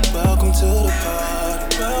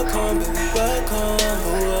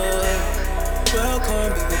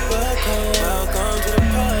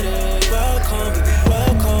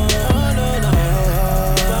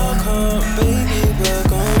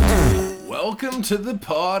Welcome to the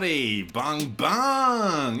party, bung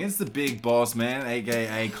bung. It's the big boss man,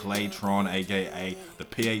 aka Claytron, aka the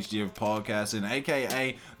PhD of podcasting,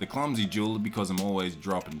 aka the clumsy jeweler because I'm always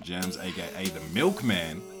dropping gems, aka the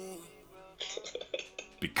milkman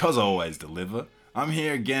because I always deliver. I'm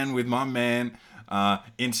here again with my man,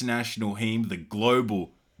 international heme, the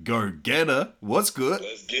global go-getter. What's good?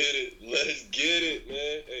 Let's get it,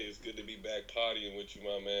 man. Hey, it's good to be back partying with you,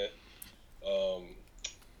 my man.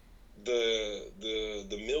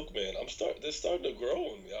 The milkman. They're starting to grow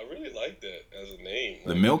on me. I really like that as a name.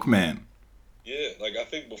 The milkman. Yeah, like I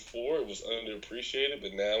think before it was underappreciated,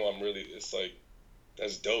 but now it's like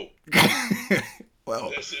that's dope. Well,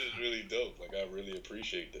 that shit is really dope. Like I really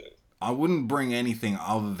appreciate that. I wouldn't bring anything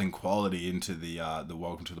other than quality into the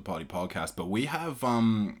Welcome to the Party podcast, but we have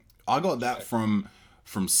I got that from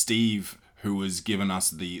Steve, who was giving us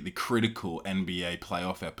the critical NBA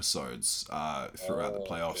playoff episodes throughout the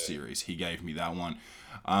playoff series. He gave me that one.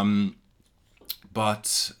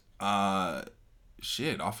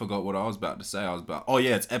 Shit, I forgot what I was about to say.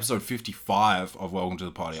 It's episode 55 of Welcome to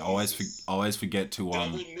the Party. I always forget to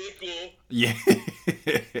Double nickel. Yeah. Shout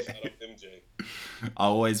out MJ. I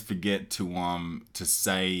always forget to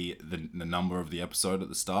say the number of the episode at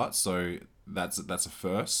the start, so that's a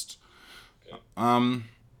first. Okay.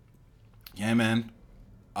 Yeah, man.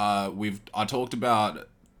 I talked about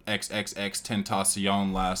XXX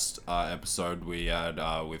Tentacion last episode we had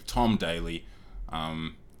with Tom Daly,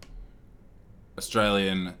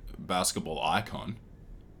 Australian basketball icon.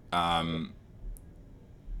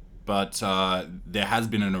 But there has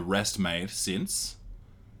been an arrest made since.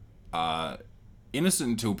 Innocent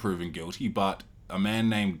until proven guilty, but a man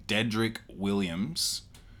named Dedrick Williams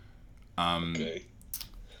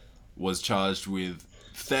was charged with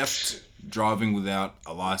theft, driving without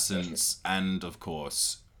a license, and, of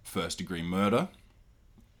course, first-degree murder.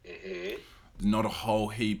 Mm-hmm. Not a whole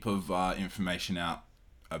heap of information out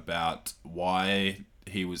about why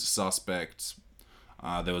he was a suspect.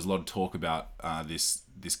 There was a lot of talk about this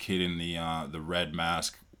kid in the red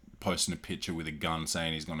mask posting a picture with a gun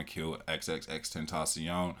saying he's going to kill XXX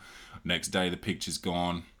Tentacion. Next day, the picture's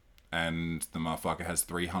gone, and the motherfucker has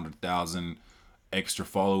 300,000 extra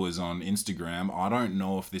followers on Instagram. I don't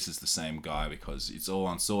know if this is the same guy because it's all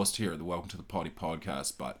unsourced here at the Welcome to the Party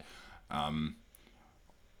podcast, but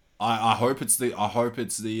I hope it's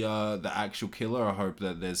the actual killer. I hope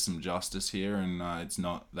that there's some justice here and it's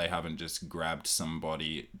not, they haven't just grabbed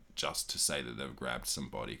somebody just to say that they've grabbed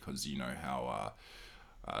somebody, because you know how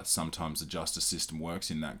sometimes the justice system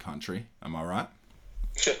works in that country. Am I right?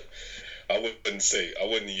 I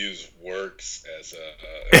wouldn't use works as a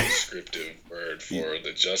descriptive word for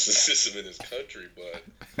the justice system in this country, but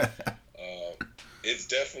it's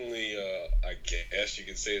definitely, I guess you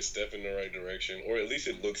could say a step in the right direction, or at least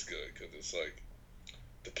it looks good, because it's like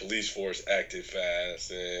the police force acted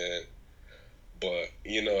fast, but,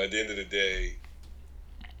 you know, at the end of the day,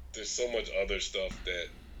 there's so much other stuff that,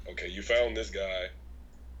 okay, you found this guy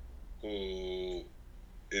who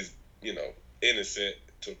is, you know, innocent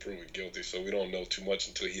to proven guilty, so we don't know too much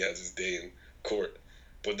until he has his day in court.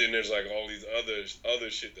 But then there's like all these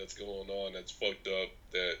other shit that's going on that's fucked up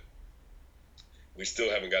that we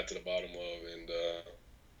still haven't got to the bottom of, and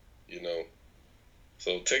you know,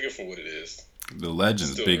 so take it for what it is. The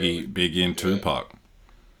legends, Biggie and Tupac.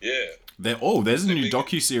 Yeah. There's a new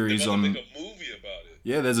docuseries on. Make a movie about it.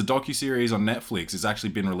 Yeah, there's a docuseries on Netflix. It's actually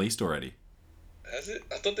been released already. Has it?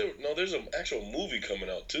 I thought there's an actual movie coming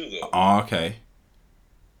out too, though. Oh, okay.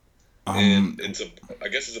 And I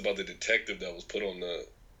guess it's about the detective that was put on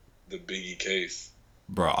the Biggie case.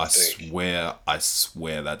 Bro, I swear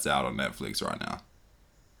that's out on Netflix right now.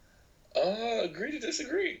 Agree to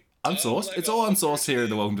disagree. Unsourced. It's all unsourced here at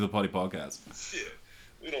the Welcome to the Party podcast. Shit.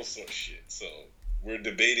 We don't source shit, so we're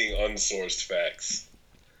debating unsourced facts.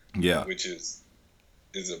 Yeah. Which is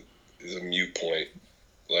a mute point.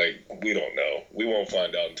 Like, we don't know. We won't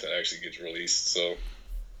find out until it actually gets released, so.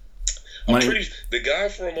 The guy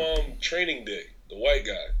from Training Day, the white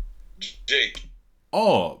guy, Jake.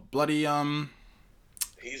 Oh, bloody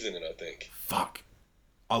He's in it, I think. Fuck,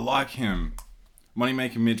 I like him.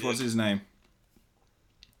 Moneymaker Mitch, what's his name?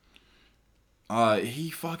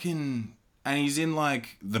 He fucking, and he's in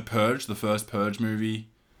like The Purge, the first Purge movie.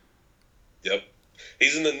 Yep,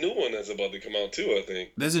 he's in the new one that's about to come out too, I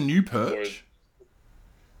think. There's a new Purge.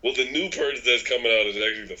 Well, the new Purge that's coming out is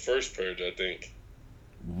actually the first Purge, I think.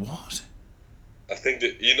 What? I think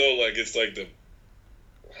that, you know, like, it's like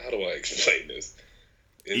how do I explain this?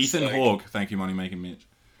 It's Ethan Hawke. Thank you, Moneymaker Mitch.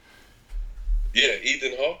 Yeah,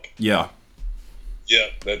 Ethan Hawke? Yeah. Yeah,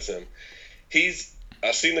 that's him.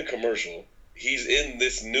 I've seen the commercial. he's in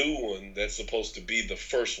this new one that's supposed to be the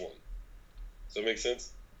first one. Does that make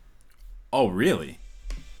sense? Oh, really?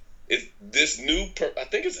 I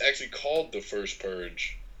think it's actually called The First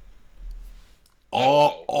Purge.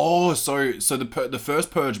 So the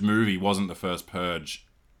first Purge movie wasn't the first Purge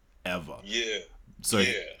ever. Yeah. So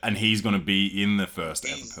yeah. and he's gonna be in the first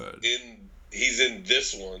ever Purge. He's in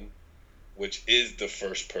this one, which is the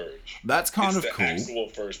first Purge. That's kind of cool. It's the actual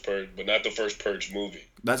first Purge, but not the first Purge movie.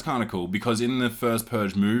 That's kind of cool because in the first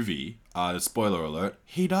Purge movie, spoiler alert,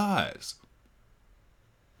 he dies.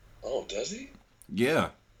 Oh, does he? Yeah.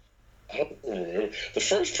 I don't remember. The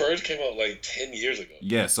first Purge came out like 10 years ago.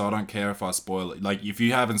 Yeah, so I don't care if I spoil it. Like, if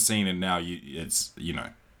you haven't seen it now, it's.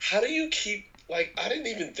 How do you keep... Like, I didn't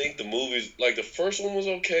even think the movies... Like, the first one was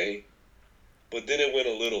okay, but then it went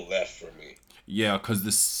a little left for me. Yeah, because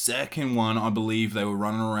the second one, I believe they were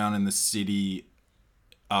running around in the city.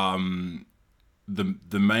 The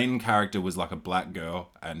main character was like a black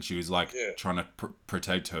girl, and she was like trying to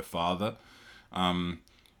protect her father.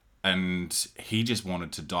 And he just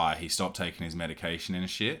wanted to die. He stopped taking his medication and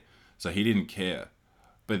shit, so he didn't care.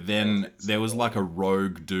 But then there was like a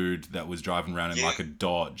rogue dude that was driving around in like a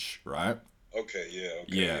Dodge, right? Okay,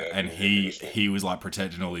 yeah. And he was like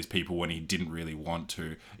protecting all these people when he didn't really want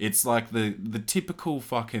to. It's like the typical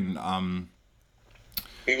fucking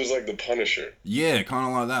He was like the Punisher. Yeah, kind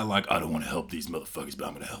of like that. Like, I don't want to help these motherfuckers, but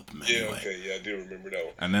I'm going to help them anyway. Yeah, okay, yeah, I do remember that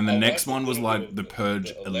one. And then the next one was like the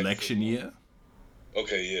Purge election year.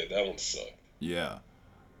 Okay, yeah, that one sucked. Yeah.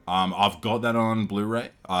 I've got that on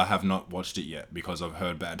Blu-ray. I have not watched it yet because I've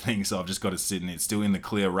heard bad things, so I've just got to sit in it. It's still in the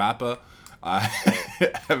clear wrapper. I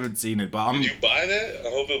haven't seen it, but Did you buy that? I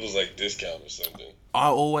hope it was like discount or something. I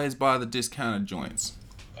always buy the discounted joints.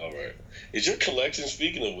 All right. Is your collection?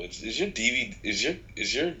 Speaking of which, is your DVD?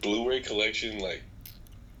 Is your Blu-ray collection like?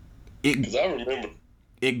 Because I remember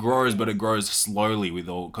it grows, but it grows slowly with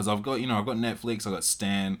all. Because I've got Netflix, I've got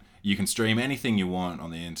Stan. You can stream anything you want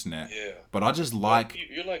on the internet. Yeah. But I just like.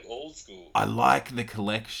 You're like old school. I like the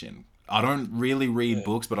collection. I don't really read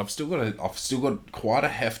books, but I've still got quite a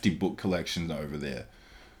hefty book collection over there.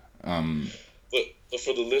 But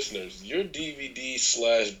for the listeners, your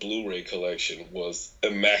DVD/Blu-ray collection was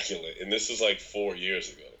immaculate, and this is like 4 years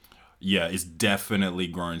ago. Yeah, it's definitely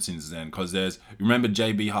grown since then. Because remember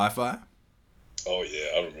JB Hi-Fi? Oh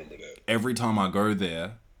yeah, I remember that. Every time I go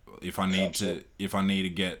there, if I need to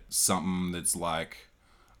get something that's like,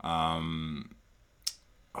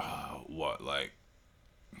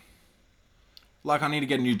 like I need to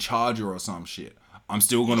get a new charger or some shit, I'm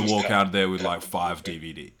still gonna walk out there with like 5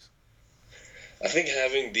 DVDs. I think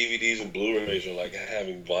having DVDs and Blu-rays are like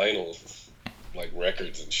having vinyl, like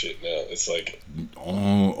records and shit now. It's like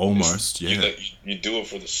almost, yeah. You do it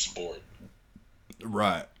for the sport,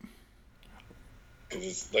 right? Because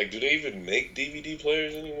it's like, do they even make DVD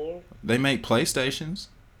players anymore? They make PlayStations.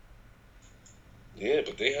 Yeah,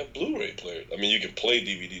 but they have Blu-ray players. I mean, you can play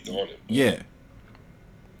DVDs on it. Yeah.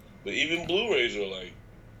 But even Blu-rays are like,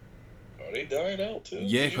 are they dying out too?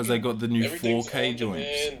 Yeah, because they got the new 4K joints.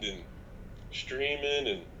 And streaming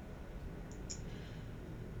and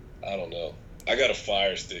I don't know. I got a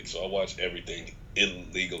Fire Stick, so I watch everything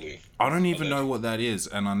illegally. I don't even know what that is,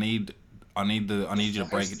 and I need you to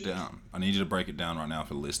break it down. I need you to break it down right now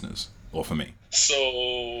for the listeners or for me.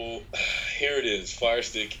 So here it is, Fire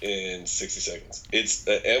Stick in 60 seconds. It's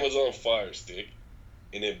the Amazon Fire Stick,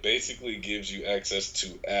 and it basically gives you access to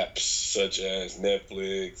apps such as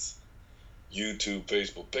Netflix, YouTube,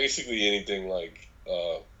 Facebook, basically anything like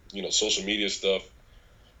social media stuff.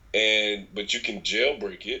 But you can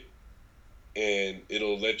jailbreak it, and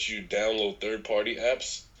it'll let you download third-party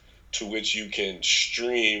apps to which you can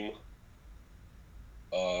stream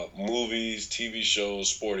movies, TV shows,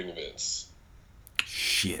 sporting events.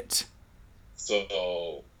 Shit.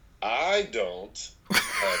 So I don't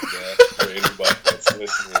have that for anybody that's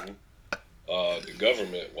listening, the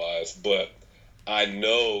government-wise, but I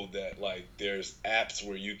know that like there's apps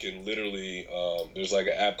where you can literally there's like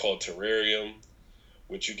an app called Terrarium,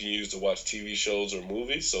 which you can use to watch TV shows or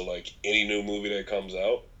movies. So like any new movie that comes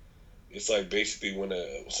out, it's like basically when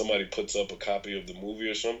somebody puts up a copy of the movie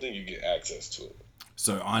or something, you get access to it.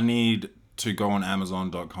 So I need to go on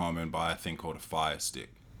Amazon.com and buy a thing called a Fire Stick.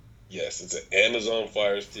 Yes, it's an Amazon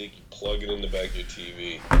Fire Stick. You plug it in the back of your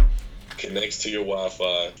TV, connects to your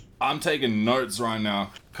Wi-Fi. I'm taking notes right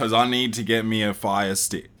now because I need to get me a Fire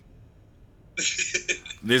Stick.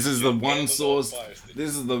 This is the one source.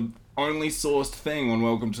 This is the only sourced thing on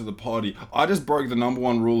Welcome to the Party. I just broke the number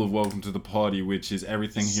one rule of Welcome to the Party, which is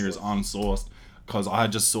everything here is unsourced, because I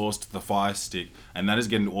just sourced the Fire Stick, and that is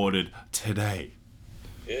getting ordered today.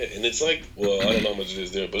 Yeah, and it's like, well, I don't know how much it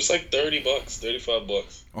is there, but it's like $30,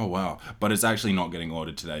 $35. Oh wow! But it's actually not getting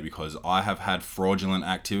ordered today because I have had fraudulent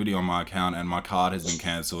activity on my account and my card has been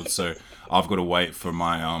cancelled. So I've got to wait for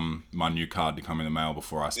my new card to come in the mail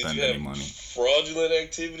before I Did spend you any have money. fraudulent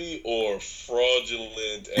activity or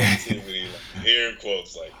fraudulent activity, like air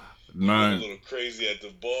quotes, like you went a No, little crazy at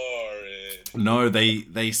the bar and no,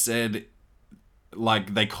 they said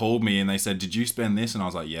like they called me and they said, "Did you spend this?" And I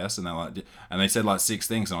was like, "Yes." And they're like, and they said like 6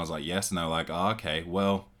 things, and I was like, "Yes." And they were like, "Oh, okay,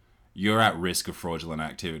 well, you're at risk of fraudulent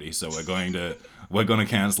activity, so we're going to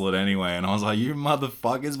cancel it anyway." And I was like, "You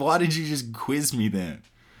motherfuckers, why did you just quiz me then?"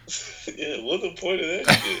 yeah, what's the point of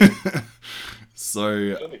that shit? So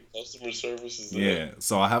What kind of customer service is that? yeah,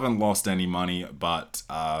 so I haven't lost any money, but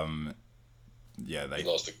yeah, You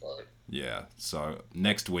lost the card. yeah. So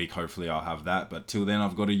next week, hopefully, I'll have that. But till then,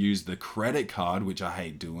 I've got to use the credit card, which I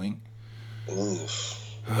hate doing. Oof.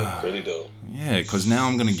 That's pretty dope. Yeah, because now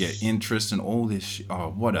I'm gonna get interest and all this. Oh,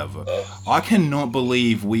 whatever. Uh, I cannot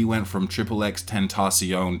believe we went from Triple X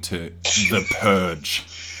Tentacion to The Purge.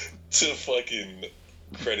 to fucking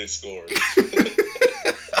credit scores.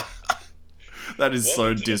 That is so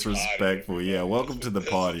Welcome to the disrespectful. party, Yeah, welcome to the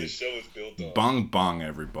That's what the party. show is built on. Bung bung,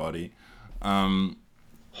 everybody. Oh man,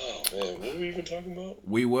 what were we even talking about?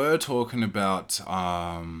 We were talking about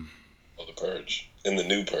Oh, the Purge. And the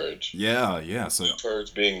new Purge. yeah. So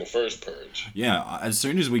Purge being the first Purge. yeah, as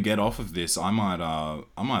soon as we get off of this, I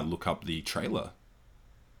might look up the trailer.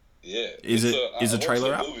 Yeah. Is it a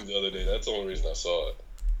trailer I out? watched the movie the other day. That's the only reason I saw it.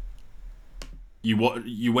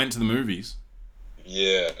 You went to the movies?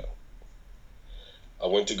 Yeah. I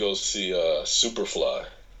went to go see Superfly.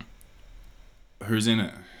 Who's in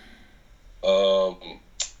it? I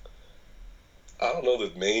don't know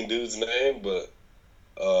the main dude's name, but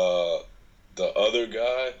the other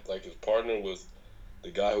guy, like his partner, was the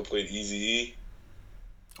guy who played Eazy-E.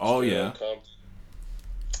 Oh yeah.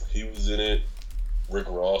 He was in it. Rick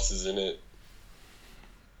Ross is in it.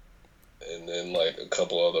 And then like a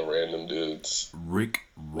couple other random dudes. Rick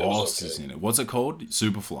Ross is in it. What's it called?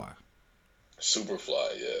 Superfly.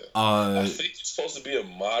 Superfly, yeah. I Uh, think it's supposed to be a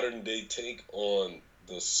modern day take on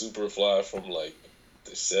the Superfly from like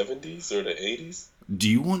the 70s or the 80s. do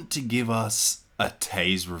you want to give us a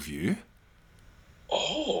Taze review?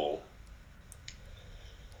 Oh.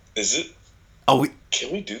 Is it? Oh,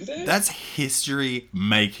 Can we do that? that's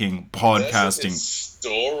history-making That's a podcasting.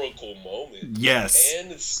 historical moment. Yes.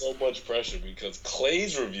 And it's so much pressure because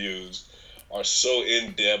Clay's reviews are so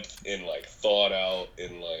in depth and like thought out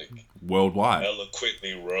and like Worldwide.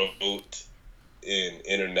 eloquently wrote and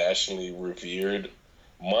internationally revered.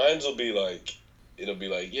 Mine's will be like, it'll be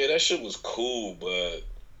like, yeah, that shit was cool, but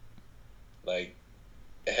like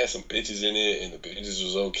it had some bitches in it and the bitches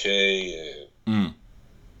was okay and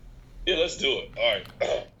yeah, let's do it. All right.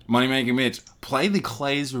 Moneymaker Mitch, play the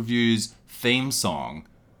Clay's Reviews theme song,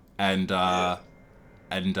 and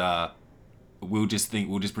we'll just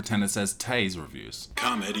pretend it says Taze Reviews.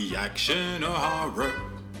 Comedy, action, or horror?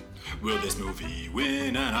 Will this movie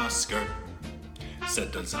win an Oscar?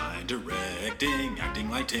 Set design, directing, acting,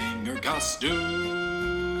 lighting, or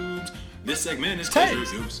costumes? This segment is Clay's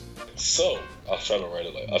Reviews. So I'll try to write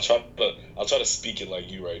it like I'll try to speak it like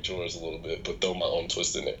you write yours a little bit, but throw my own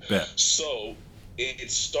twist in there. Yeah. So it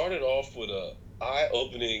started off with a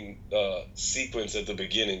eye-opening sequence at the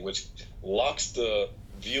beginning, which locks the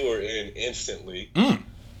viewer in instantly.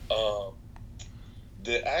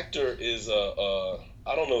 The actor is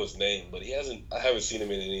I don't know his name, but I haven't seen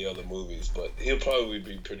him in any other movies, but he'll probably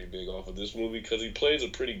be pretty big off of this movie because he plays a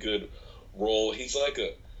pretty good role. He's like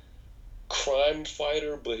a crime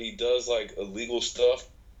fighter, but he does like illegal stuff,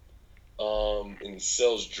 and he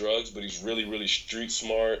sells drugs, but he's really, really street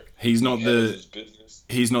smart. He's not He handles his business.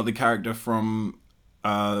 He's not the character from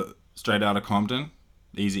Straight Outta Compton,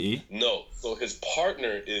 Eazy-E. No, so his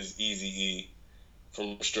partner is Eazy-E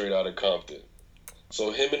from Straight Outta Compton.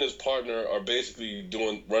 So him and his partner are basically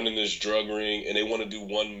running this drug ring, and they want to do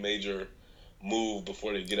one major move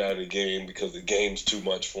before they get out of the game because the game's too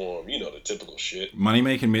much for them. You know, the typical shit.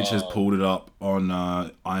 Moneymaker Mitch has pulled it up on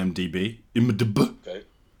IMDb. Okay.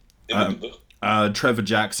 Trevor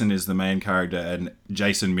Jackson is the main character, and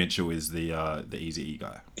Jason Mitchell is the Eazy-E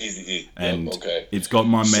guy. Eazy-E. And yep, okay. It's got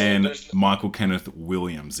my man Michael Kenneth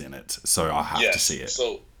Williams in it, so I have to see it.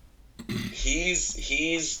 So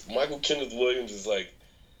he's Michael Kenneth Williams is like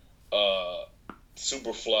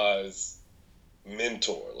Superfly's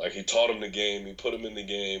mentor. Like he taught him the game, he put him in the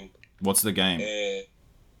game. What's the game?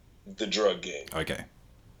 And the drug game. Okay.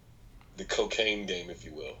 The cocaine game, if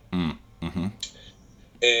you will. Mm-hmm.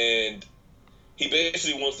 And he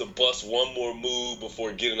basically wants to bust one more move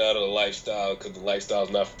before getting out of the lifestyle because the lifestyle's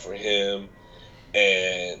not for him.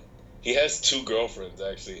 And he has two girlfriends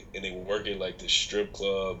actually, and they work at like this strip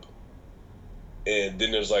club. And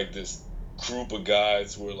then there's like this group of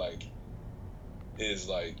guys who are like his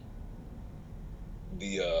like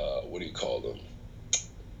the what do you call them?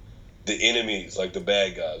 The enemies, like the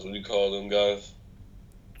bad guys. What do you call them guys?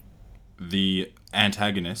 The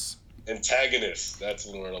antagonists. Antagonists. That's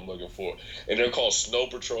the word I'm looking for. And they're called Snow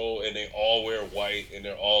Patrol, and they all wear white, and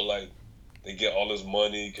they're all like, they get all this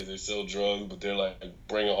money because they sell drugs, but they're like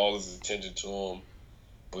bringing all this attention to them.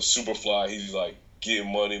 But Superfly, he's like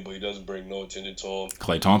getting money, but he doesn't bring no attention to him.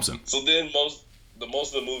 Klay Thompson. So then most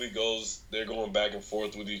of the movie goes, they're going back and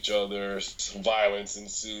forth with each other. Some violence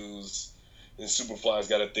ensues. And Superfly's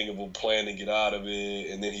got to think of a plan to get out of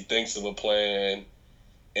it, and then he thinks of a plan.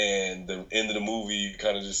 And the end of the movie, you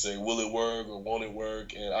kind of just say, will it work or won't it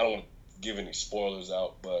work? And I don't want to give any spoilers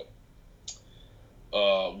out, but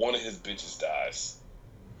one of his bitches dies.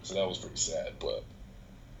 So that was pretty sad. But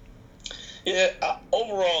yeah,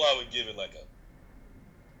 overall, I would give it like a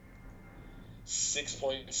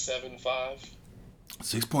 6.75.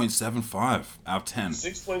 6.75 out of 10.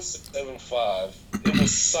 6.75. It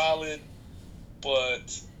was solid,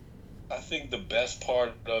 but I think the best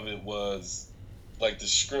part of it was like the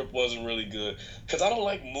script wasn't really good. Because I don't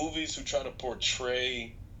like movies who try to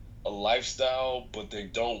portray a lifestyle, but they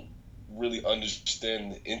don't really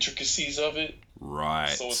understand the intricacies of it. Right.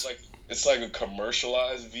 So it's like a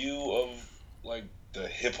commercialized view of like the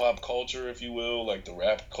hip hop culture, if you will, like the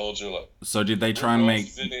rap culture. Like, so did they try and make?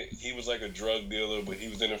 He was like a drug dealer, but he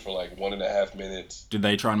was in it for like 1.5 minutes. Did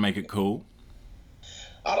they try and make it cool?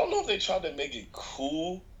 I don't know if they tried to make it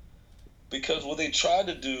cool, because what they tried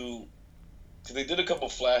to do, because they did a couple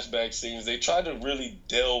flashback scenes, they tried to really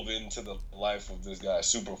delve into the life of this guy,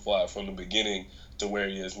 Superfly, from the beginning to where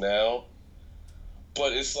he is now.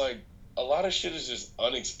 But it's like, a lot of shit is just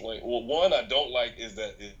unexplained. Well, one I don't like is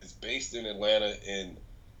that it's based in Atlanta, and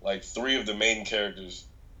like 3 of the main characters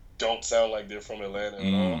don't sound like they're from Atlanta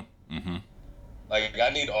at all. Mm-hmm. Like,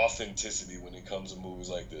 I need authenticity when it comes to movies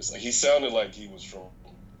like this. Like, he sounded like he was from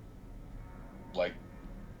like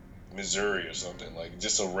Missouri or something, like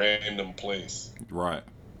just a random place. Right.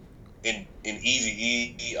 In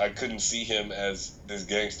Eazy-E, I couldn't see him as this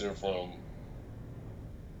gangster from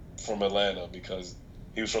Atlanta because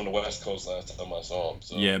he was from the West Coast last time I saw him.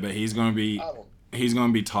 So yeah, but he's gonna be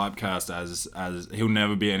typecast as he'll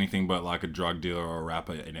never be anything but like a drug dealer or a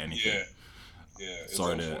rapper in anything. Yeah.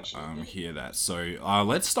 Sorry to hear that. So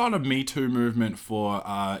let's start a Me Too movement for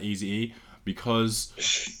Eazy-E, because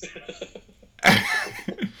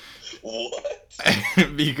what?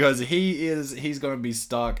 because he's gonna be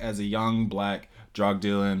stuck as a young black drug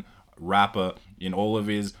dealing rapper in all of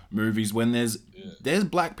his movies when there's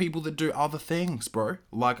black people that do other things, bro,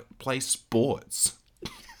 like play sports.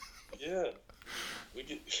 Yeah,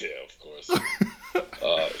 of course.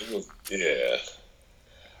 It was,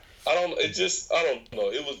 I don't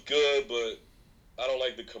know. It was good, but I don't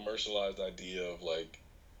like the commercialized idea of like.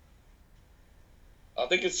 I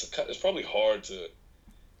think it's probably hard to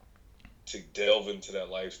delve into that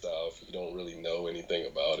lifestyle if you don't really know anything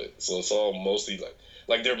about it. So it's all mostly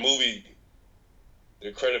like their movie,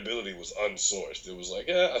 their credibility was unsourced. It was like,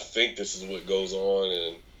 I think this is what goes on,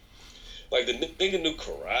 and like the nigga knew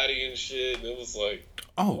karate and shit, and it was like,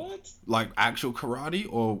 what? Like actual karate,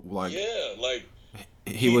 or like like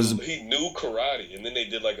he knew karate, and then they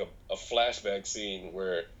did like a flashback scene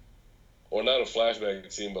where, or not a flashback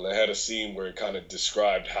scene, but they had a scene where it kind of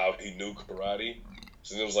described how he knew karate.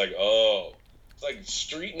 So it was like, it's like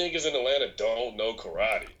street niggas in Atlanta don't know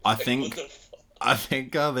karate. I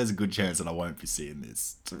think there's a good chance that I won't be seeing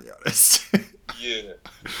this, to be honest. Yeah,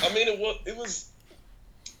 I mean it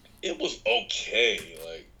was okay.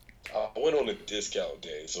 Like, I went on a discount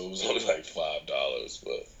day, so it was only like $5.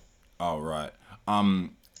 But oh right.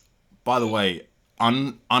 By the way,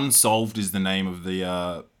 Unsolved is the name of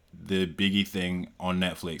the Biggie thing on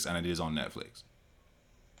Netflix, and it is on Netflix.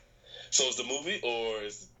 So it's the movie, or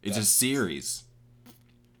it's a series?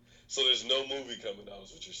 So there's no movie coming out,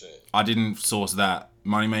 is what you're saying? I didn't source that.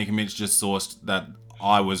 Moneymaker Mitch just sourced that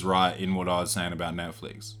I was right in what I was saying about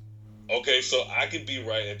Netflix. Okay, so I could be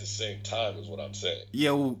right at the same time, is what I'm saying.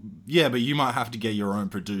 Yeah, well, yeah, but you might have to get your own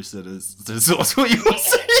producer to source what you're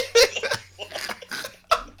saying.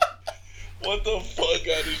 What the fuck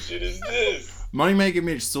kind of shit is this? Moneymaker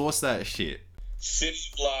Mitch sourced that shit. City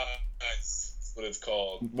Flies, that's what it's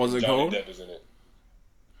called. What's it Johnny called? Depp is in it.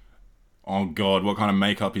 Oh god, what kind of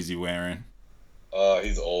makeup is he wearing?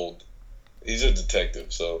 He's old. He's a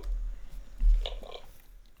detective, so.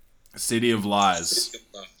 City of Lies.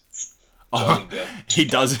 Johnny Oh, Depp. he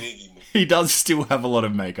does. Biggie movie. He does still have a lot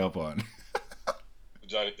of makeup on.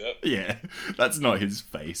 Johnny Depp. Yeah, that's not his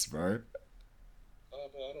face, bro. I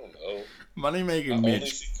don't know. I Moneymaker only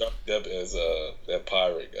Mitch. see Johnny Depp as that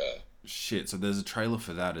pirate guy. Shit, so there's a trailer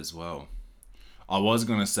for that as well. I was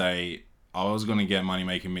gonna say I was gonna get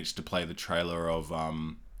Moneymaker Mitch to play the trailer of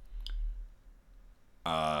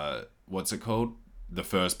what's it called? The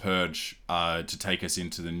First Purge, to take us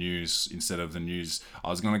into the news instead of the news. I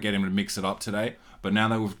was gonna get him to mix it up today, but now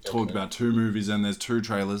that we've talked about two movies and there's two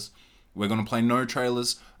trailers, we're gonna play no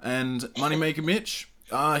trailers. And Moneymaker Mitch,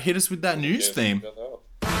 hit us with that news Yes, theme. got out.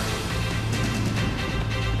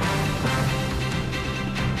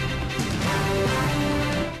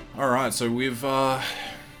 All right, so we've got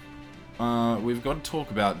to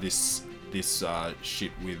talk about this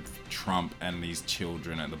shit with Trump and these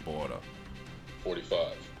children at the border.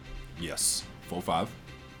 45. Yes, 4-5.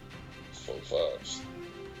 45s.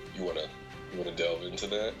 You wanna delve into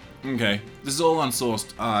that? Okay, this is all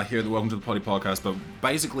unsourced here at the Welcome to the Potty podcast, but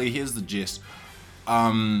basically here's the gist.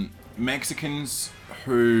 Mexicans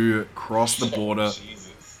who cross the border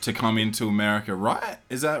Jesus. to come into America, right?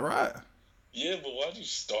 Is that right? Yeah, but why'd you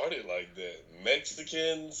start it like that?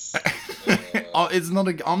 Mexicans? Oh, it's not.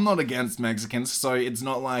 I'm not against Mexicans, so it's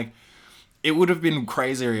not like it would have been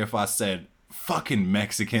crazier if I said fucking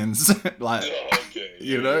Mexicans, like Okay, yeah,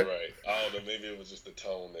 you know, you're right. I don't know. Maybe it was just the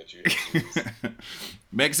tone that you used.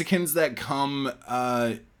 Mexicans that come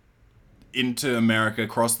into America,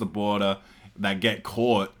 cross the border, that get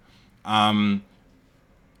caught.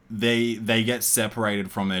 They get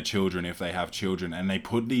separated from their children if they have children, and they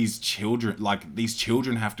put these children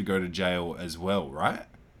have to go to jail as well, right?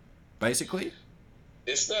 Basically,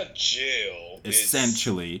 It's not jail.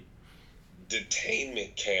 essentially, It's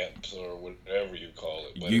detainment camps or whatever you call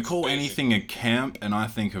it. But you it's call basically- anything a camp, and I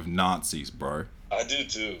think of Nazis, bro. I do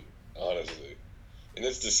too, honestly, and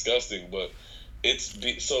it's disgusting. But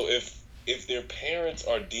so if their parents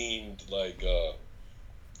are deemed like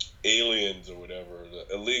aliens or whatever,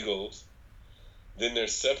 the illegals, then they're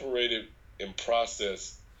separated and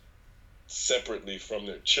processed separately from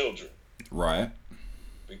their children Right?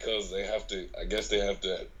 because I guess they have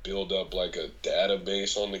to build up like a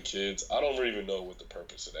database on the kids. I don't even know what the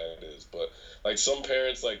purpose of that is, but like some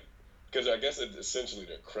parents, like, because I guess essentially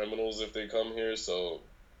they're criminals if they come here, so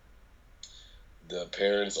the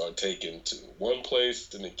parents are taken to one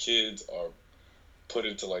place and the kids are put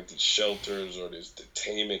into like these shelters or these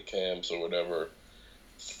detainment camps or whatever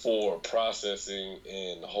for processing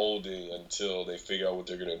and holding until they figure out what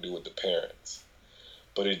they're going to do with the parents.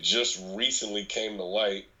 But it just recently came to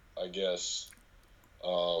light, I guess,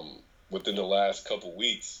 within the last couple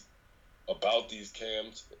weeks about these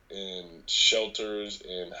camps and shelters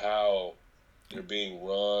and how they're being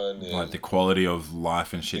run. And Like the quality of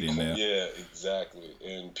life and shit in there. yeah, exactly.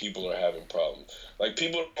 And people are having problems. Like,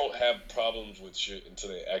 people don't have problems with shit until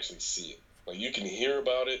they actually see it. Like, you can hear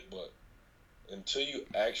about it, but until you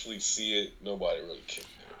actually see it, nobody really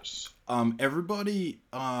cares. Everybody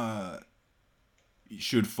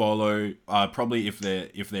should follow, probably if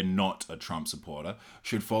they're not a Trump supporter,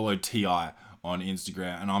 should follow T.I. on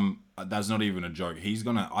Instagram. And that's not even a joke.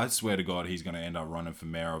 I swear to God, he's gonna end up running for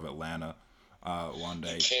mayor of Atlanta one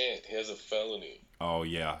day. He can't. He has a felony. Oh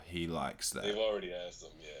yeah, he likes that. They've already asked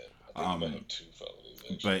him, yeah. I think he might have 2 felonies,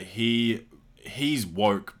 actually. But he's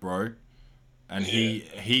woke, bro. And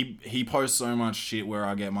he posts so much shit where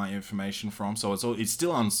I get my information from. So it's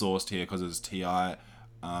still unsourced here because it's T.I.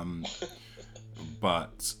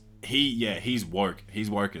 But he's woke. He's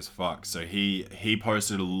woke as fuck. So he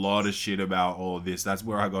posted a lot of shit about all of this. That's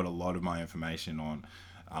where I got a lot of my information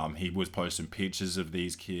on. He was posting pictures of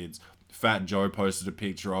these kids. Fat Joe posted a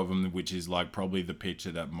picture of them, which is like probably the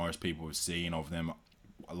picture that most people have seen of them,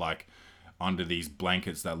 like under these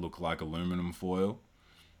blankets that look like aluminum foil.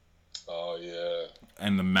 Oh, yeah.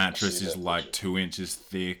 And the mattress that is like picture. 2 inches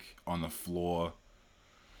thick on the floor.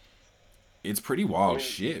 It's pretty wild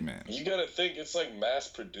shit, man. You gotta think, it's like mass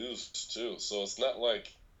produced, too. So it's not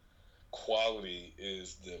like quality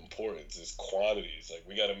is the importance, it's quantities. Like,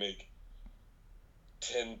 we gotta make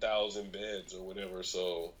 10,000 beds or whatever,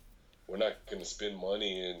 so we're not gonna spend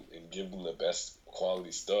money and give them the best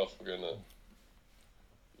quality stuff. We're gonna,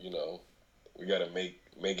 we gotta make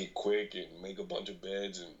it quick and make a bunch of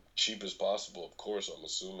beds and cheap as possible, of course, I'm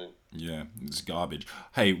assuming. Yeah, it's garbage.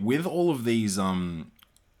 Hey, with all of these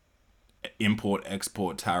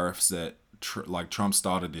import-export tariffs that Trump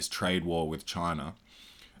started this trade war with China,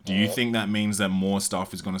 do you think that means that more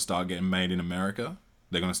stuff is going to start getting made in America?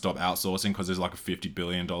 They're going to stop outsourcing because there's like a $50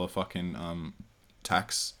 billion fucking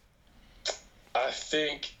tax? I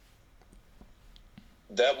think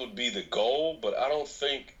that would be the goal, but I don't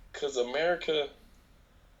think, because America,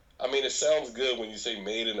 I mean, it sounds good when you say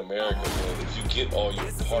made in America, but if you get all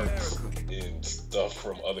your parts and stuff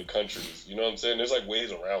from other countries, you know what I'm saying? There's like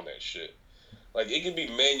ways around that shit. Like, it can be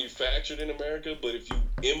manufactured in America, but if you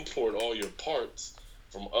import all your parts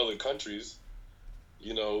from other countries,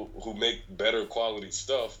 you know, who make better quality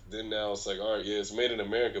stuff, then now it's like, all right, yeah, it's made in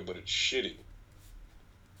America, but it's shitty.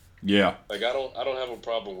 Yeah. Like, I don't have a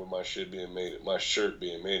problem with my shirt being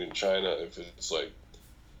made in China if it's like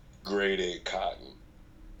grade A cotton.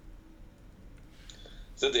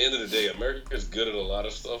 So at the end of the day, America's good at a lot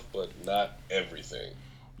of stuff, but not everything.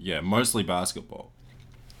 Yeah, mostly basketball.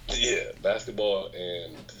 Yeah, basketball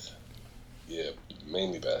and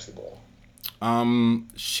mainly basketball.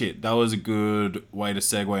 Shit, that was a good way to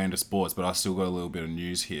segue into sports, but I still got a little bit of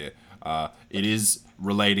news here. It is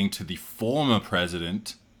relating to the former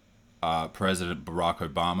president, President Barack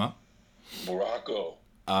Obama. Baracko.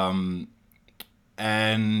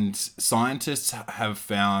 And scientists have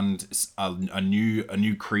found a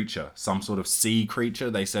new creature, some sort of sea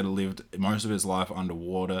creature. They said it lived most of its life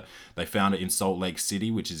underwater. They found it in Salt Lake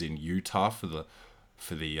City, which is in Utah, for the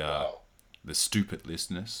Wow. the stupid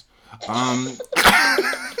listeners.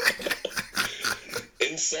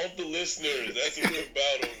 Insult the listeners. That's what we're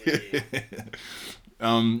about over here.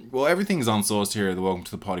 Well, everything's unsourced here at the Welcome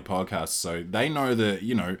to the Party podcast, so they know that,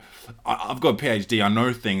 you know, I've got a PhD. I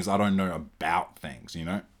know things I don't know about things, you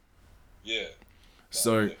know? Yeah.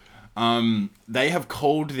 So, they have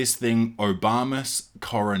called this thing Obamus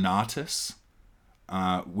coronatus,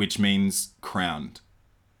 which means crowned.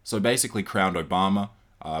 So basically crowned Obama,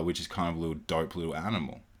 which is kind of a little dope little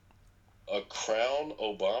animal. A crown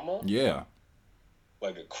Obama? Yeah.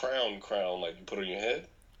 Like a crown, like you put on your head?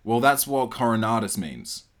 Well, that's what coronatus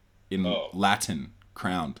means in Oh. Latin,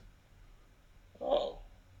 crowned. Oh.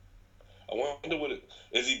 I wonder what it...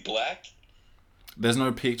 Is he black? There's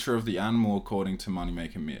no picture of the animal according to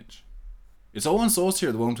Moneymaker Mitch. It's all unsourced here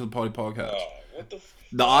at the Welcome to the Party podcast. Oh, what the...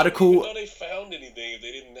 The article... I didn't know they found anything if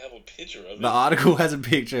they didn't have a picture of it. The article has a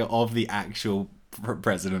picture of the actual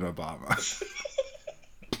President Obama.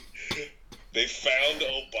 They found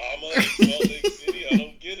Obama in Salt Lake City? I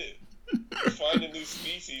don't get it. You find a new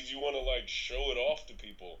species, you want to, like, show it off to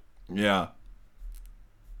people. Yeah.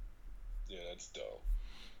 Yeah, that's dumb.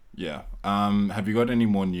 Yeah. Have you got any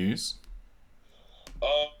more news?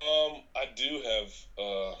 I do have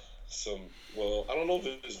some. Well, I don't know if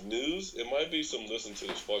it's news. It might be some listen to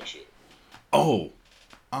this fuck shit. Oh.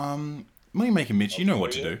 Moneymaker Mitch, you know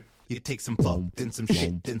what to do. You take some fuck, then some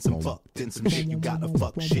shit, then some fuck, then some shit. You got a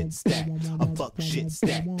fuck shit stack, a fuck shit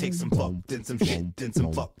stack. Take some fuck, then some shit, then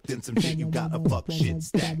some fuck, then some shit. You got a fuck shit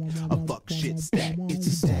stack, a fuck shit stack. It's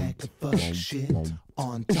a stack of fuck shit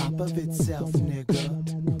on top of itself, nigga.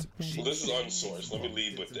 Well, this is unsourced. Let me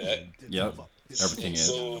lead with that. Yep. Everything is.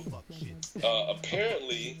 So,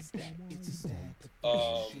 apparently,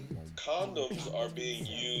 condoms are being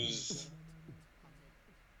used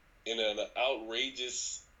in an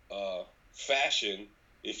outrageous fashion,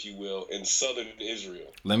 if you will, in southern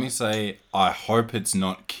Israel. Let me say, I hope it's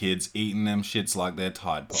not kids eating them shits like they're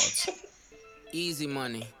Tide Pods. Easy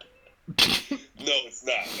money. No, it's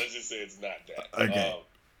not. Let's just say it's not that. Okay.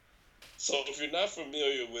 So if you're not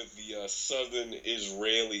familiar with the southern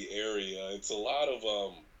Israeli area, it's a lot of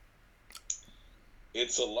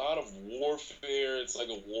warfare. It's like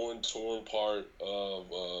a war-torn part of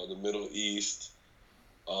the Middle East.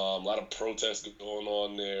 A lot of protests going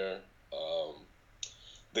on there.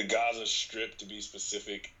 The Gaza Strip, to be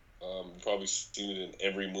specific. You've probably seen it in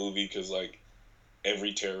every movie because, like,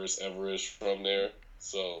 every terrorist ever is from there.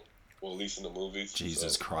 So, well, at least in the movies.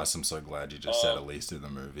 Jesus Christ, I'm so glad you just said at least in the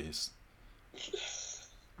movies.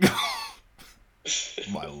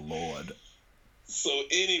 My lord. So,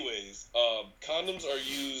 anyways, condoms are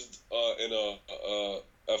used in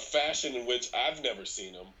a fashion in which I've never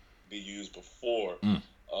seen them be used before.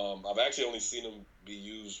 I've actually only seen them be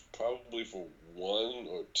used probably for one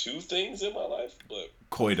or two things in my life, but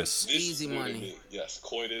Coitus. this Easy is money. me. Yes,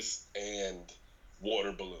 coitus and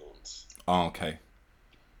water balloons. Oh, okay.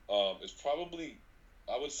 It's probably,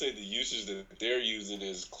 I would say the usage that they're using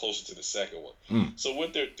is closer to the second one. So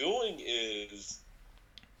what they're doing is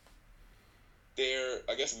they're,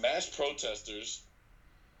 I guess, mass protesters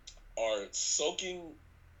are soaking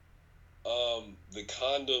the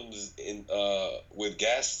condoms in with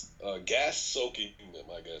gas soaking them,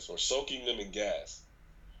 I guess, or soaking them in gas,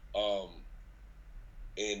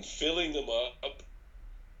 and filling them up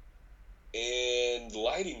and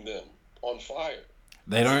lighting them on fire.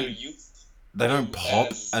 They So don't they're used they don't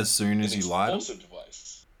pop as soon as an you light them? explosive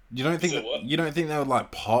device. You don't think you don't think they would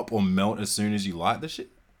like pop or melt as soon as you light the shit?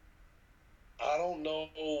 I don't know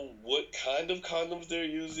what kind of condoms they're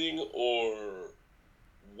using or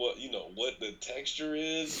what the texture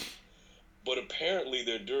is, but apparently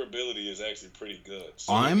their durability is actually pretty good.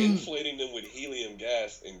 So they're inflating them with helium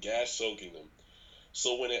gas and gas soaking them.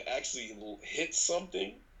 So when it actually hits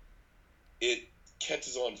something, it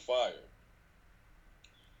catches on fire.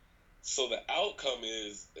 So the outcome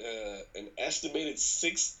is an estimated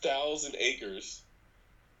 6,000 acres,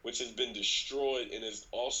 which has been destroyed and has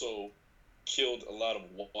also killed a lot of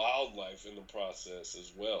wildlife in the process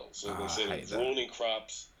as well. So they said it's ruining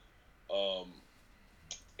crops, and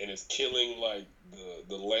it's killing like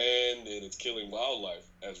the land, and it's killing wildlife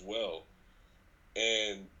as well.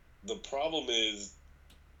 And the problem is,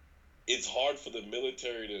 it's hard for the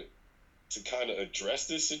military to kind of address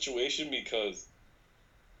this situation because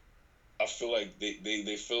I feel like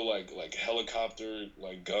they feel like helicopter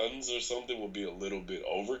like guns or something would be a little bit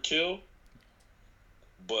overkill.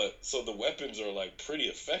 But so the weapons are like pretty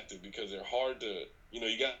effective because they're hard to,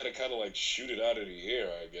 you got to kind of like shoot it out of the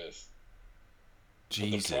air, I guess.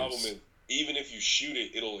 Jesus. But the problem is, even if you shoot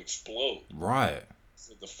it, it'll explode. Right.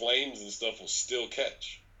 So the flames and stuff will still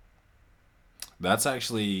catch. That's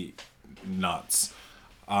actually nuts.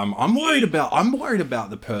 I'm worried about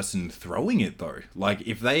the person throwing it though. Like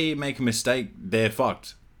if they make a mistake, they're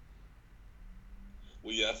fucked.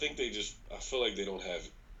 Well, yeah, I feel like they don't have,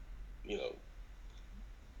 they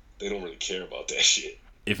don't really care about that shit.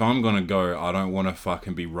 If I'm gonna go, I don't want to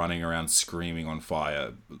fucking be running around screaming on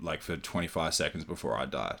fire like for 25 seconds before I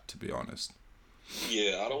die, to be honest.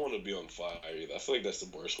 Yeah, I don't want to be on fire either. I feel like that's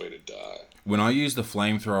the worst way to die. When I use the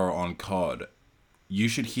flamethrower on COD, you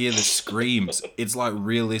should hear the screams. It's like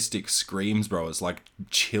realistic screams, bro. It's like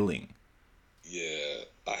chilling. Yeah,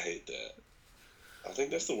 I hate that. I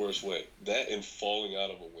think that's the worst way. That and falling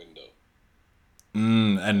out of a window.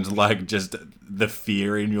 And like just the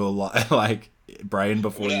fear in your like brain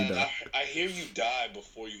before you die. I hear you die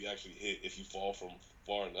before you actually hit if you fall from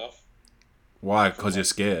far enough. Why? Because you're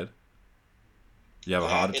scared. You have a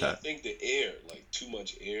heart attack. And I think the air, like too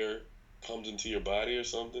much air, comes into your body or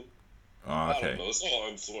something. Oh, okay. I don't know. It's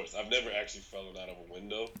all unsourced. I've never actually fallen out of a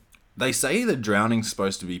window. They say that drowning's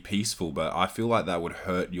supposed to be peaceful, but I feel like that would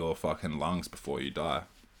hurt your fucking lungs before you die.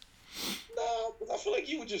 No, I feel like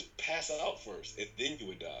you would just pass out first, and then you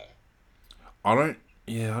would die. I don't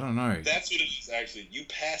know. That's what it is, actually. You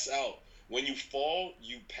pass out. When you fall,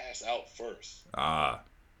 you pass out first. Ah.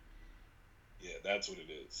 Yeah, that's what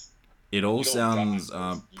it is. It all sounds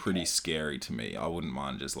pretty scary to me. I wouldn't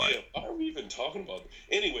mind just like... Yeah, why are we even talking about this?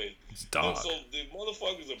 Anyway, it's dark. So the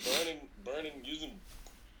motherfuckers are burning, using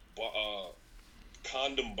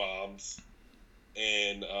condom bombs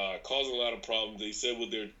and causing a lot of problems. They said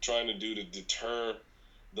what they're trying to do to deter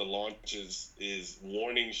the launches is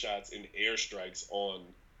warning shots and airstrikes on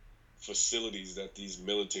facilities that these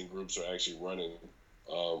militant groups are actually running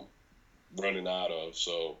out of.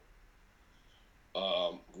 So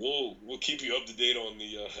we'll keep you up to date on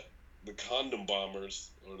the condom bombers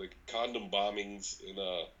or the condom bombings in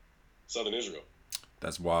southern Israel.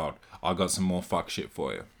 That's wild. I got some more fuck shit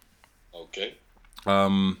for you. Okay.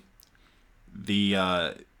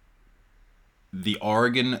 The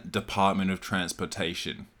Oregon Department of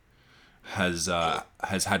Transportation has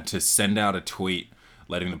had to send out a tweet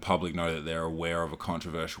letting the public know that they're aware of a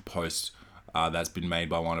controversial post that's been made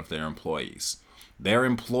by one of their employees. Their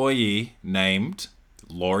employee named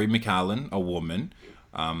Laurie McAllen, a woman,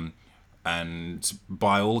 and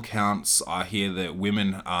by all accounts, I hear that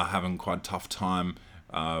women are having quite a tough time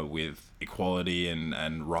with equality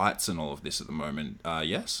and rights and all of this at the moment.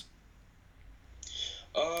 Yes?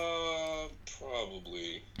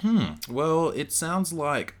 Probably. Well, it sounds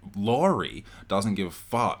like Laurie doesn't give a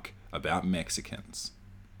fuck about Mexicans.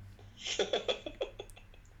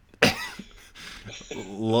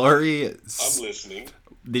 Laurie... I'm listening.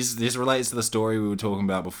 This relates to the story we were talking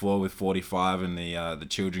about before with 45 and the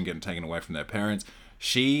children getting taken away from their parents.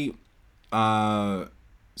 She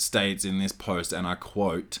states in this post, and I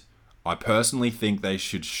quote, "I personally think they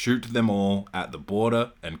should shoot them all at the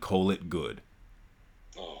border and call it good."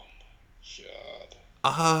 Oh my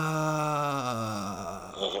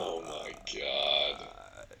god. Oh my god.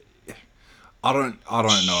 I don't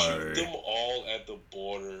know. Shoot them all at the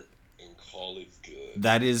border and call it good.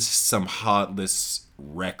 That is some heartless,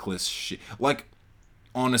 reckless shit. Like,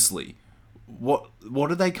 honestly, what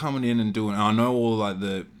are they coming in and doing? I know all like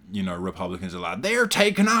the Republicans are like, they're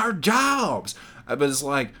taking our jobs, but it's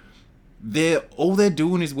like all they're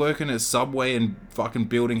doing is working at Subway and fucking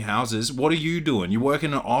building houses. What are you doing? You work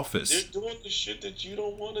in an office. They're doing the shit that you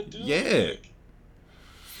don't want to do. Yeah.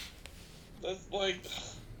 That's like,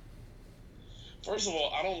 first of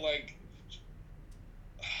all, I don't like.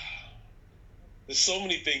 There's so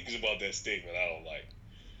many things about that statement I don't like,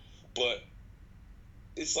 but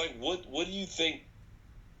it's like, what do you think?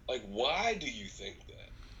 Like, why do you think that?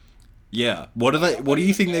 Yeah. What do they? I'm What not do you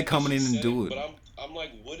even think they're mad that coming she in and said it, doing? but I'm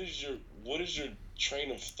like, what is your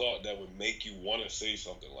train of thought that would make you want to say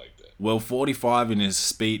something like that? Well, 45 in his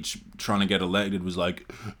speech trying to get elected was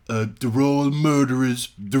like, they're all murderers,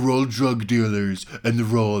 they're all drug dealers, and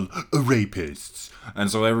they're all rapists.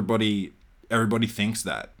 And so everybody thinks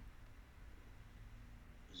that.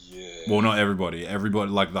 Yeah. Well, not everybody.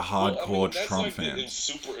 Everybody, like the hardcore that's Trump like the fans.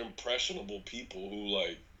 super impressionable people who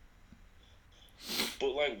like.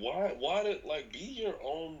 But like, why did like be your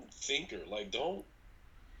own thinker? Like, don't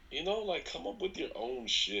like come up with your own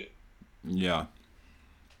shit. Yeah.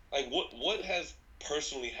 Like, what has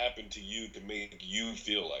personally happened to you to make you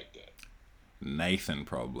feel like that? Nathan,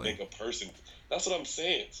 probably. Make a person. That's what I'm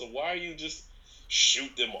saying. So why are you just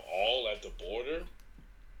shoot them all at the border?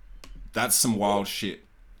 That's some wild shit.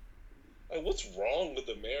 Like, what's wrong with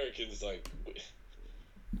Americans? Like,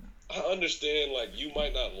 I understand, like, you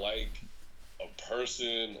might not like a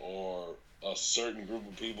person or a certain group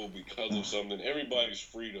of people because of something. Everybody's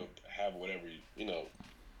free to have whatever,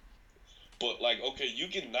 But, like, okay, you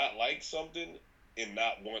can not like something and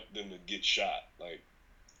not want them to get shot. Like,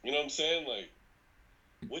 you know what I'm saying? Like,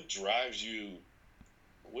 what drives you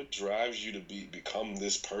to become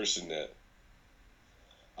this person that,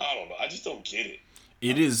 I don't know. I just don't get it.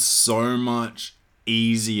 It is so much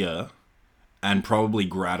easier and probably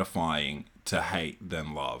gratifying to hate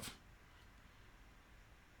than love.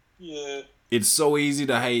 Yeah. It's so easy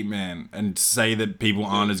to hate, man, and say that people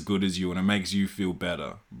aren't as good as you, and it makes you feel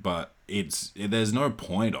better. But there's no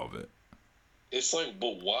point of it. It's like,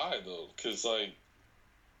 but why though? Because like,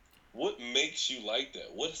 what makes you like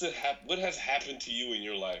that? What has happened to you in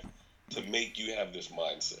your life to make you have this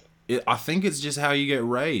mindset? I think it's just how you get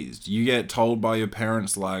raised. You get told by your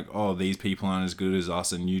parents, like, oh, these people aren't as good as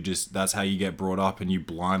us, and that's how you get brought up, and you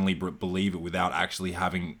blindly believe it without actually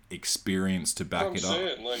having experience to back it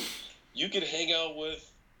up. Like, you could hang out with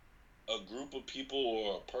a group of people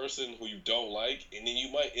or a person who you don't like, and then you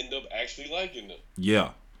might end up actually liking them.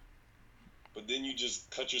 Yeah. But then you just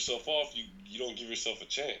cut yourself off. You don't give yourself a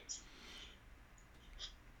chance.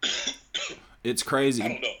 It's crazy. I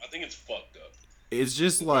don't know. I think it's fucked up. It's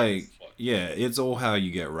just like, yeah, it's all how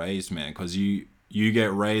you get raised, man. Because you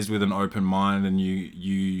get raised with an open mind, and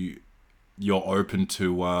you're open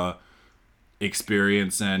to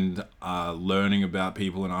experience and learning about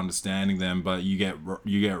people and understanding them. But you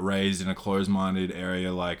get raised in a closed-minded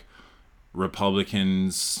area like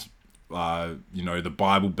Republicans, the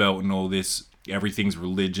Bible Belt and all this. Everything's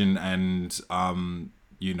religion and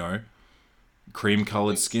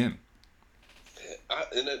cream-colored skin.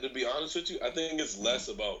 And to be honest with you, I think it's less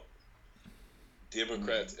about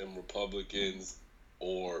Democrats and Republicans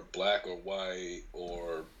or black or white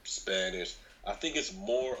or Spanish. I think it's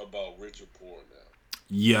more about rich or poor now.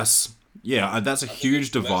 Yes. Yeah, that's a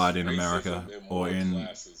huge divide in America or in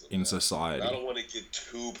society. And I don't want to get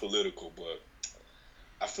too political, but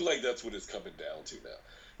I feel like that's what it's coming down to now.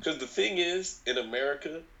 Because the thing is, in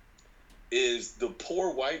America, is the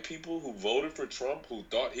poor white people who voted for Trump, who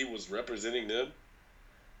thought he was representing them,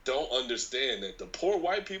 don't understand that the poor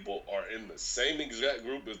white people are in the same exact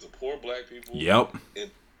group as the poor black people. Yep. And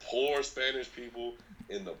poor Spanish people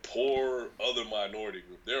and the poor other minority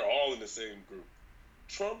group. They're all in the same group.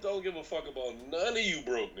 Trump don't give a fuck about none of you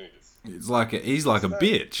broke niggas. He's like a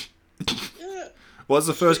bitch. Yeah. What's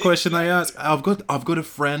the first question they ask? I've got a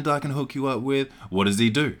friend I can hook you up with. What does he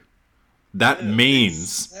do? That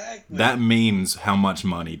means how much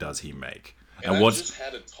money does he make? And I just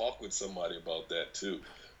had a talk with somebody about that too,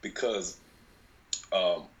 because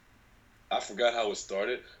I forgot how it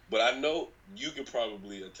started, but I know you could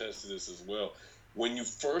probably attest to this as well. When you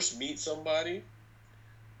first meet somebody,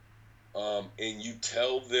 and you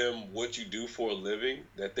tell them what you do for a living,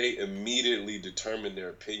 that they immediately determine their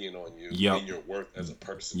opinion on you and your worth as a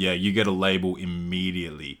person. Yeah, you get a label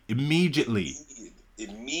immediately. Immediately.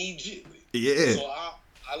 Yeah. So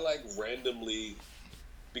I like randomly,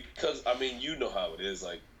 because I mean, you know how it is,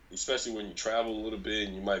 like, especially when you travel a little bit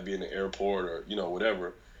and you might be in the airport or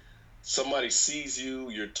whatever. Somebody sees you,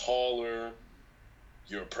 you're taller,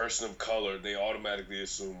 you're a person of color, they automatically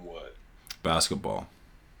assume what? Basketball.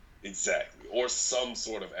 Exactly. Or some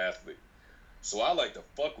sort of athlete. So I like to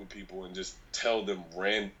fuck with people and just tell them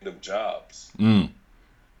random jobs.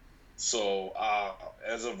 So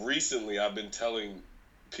as of recently, I've been telling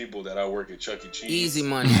people that I work at Chuck E. Cheese. Easy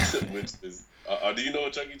money. Which is, do you know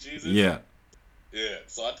what Chuck E. Cheese is? Yeah. Yeah.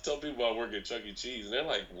 So I tell people I work at Chuck E. Cheese, and they're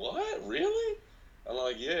like, "What? Really?" I'm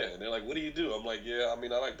like, "Yeah." And they're like, "What do you do?" I'm like, "Yeah. I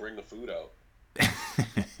mean, I like bring the food out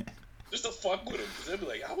just to fuck with them, because they'll be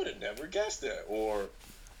like, I would have never guessed that." Or,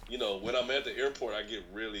 when I'm at the airport, I get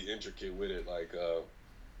really intricate with it. Like,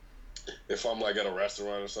 if I'm like at a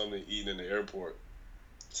restaurant or something eating in the airport,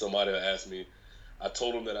 somebody will ask me. I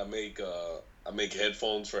told them that I make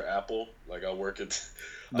headphones for Apple. Like I work at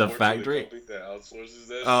I The work for the factory. company that outsources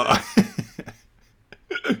that shit.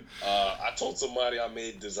 Oh. I told somebody I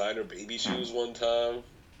made designer baby shoes one time.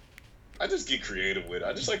 I just get creative with it.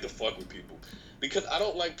 I just like to fuck with people because I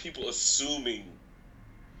don't like people assuming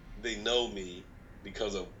they know me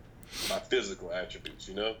because of my physical attributes.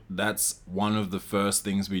 That's one of the first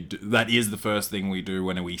things we do. That is the first thing we do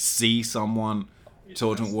when we see someone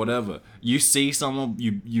talking, whatever. You see someone,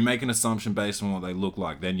 you make an assumption based on what they look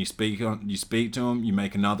like. Then you speak to them, you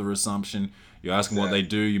make another assumption. You ask them what they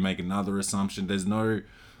do, you make another assumption. There's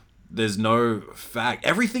no fact.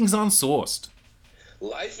 Everything's unsourced.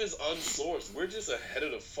 Life is unsourced. We're just ahead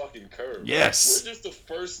of the fucking curve. Yes. We're just the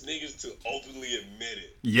first niggas to openly admit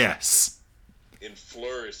it. Yes. And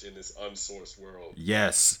flourish in this unsourced world.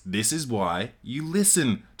 Yes. This is why you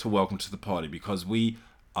listen to Welcome to the Party, because we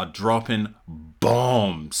are dropping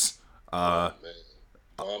bombs. Man.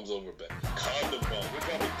 Bombs over back. Condom bomb. We're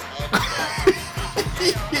dropping condom bombs.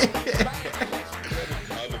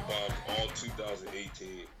 Condom bombs all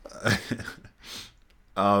 2018.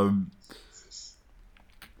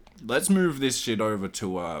 Let's move this shit over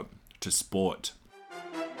to sport.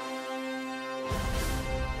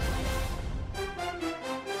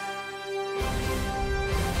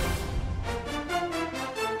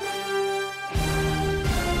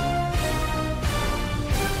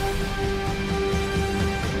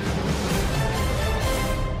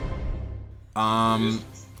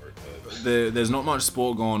 There's not much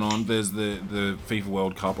sport going on. There's the FIFA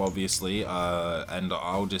World Cup, obviously, and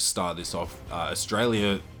I'll just start this off.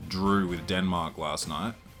 Australia drew with Denmark last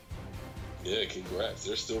night. Yeah, congrats.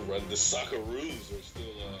 They're still running. The Socceroos are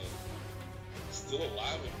still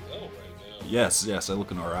alive and well right now. Yes, they're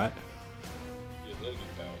looking all right. Yeah, they'll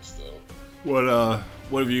get bounced though.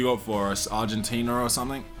 What have you got for us? Argentina or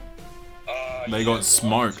something? They got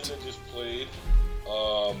smoked. Argentina just played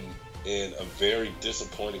in a very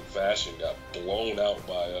disappointing fashion. Got blown out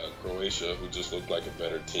by Croatia, who just looked like a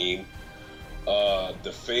better team.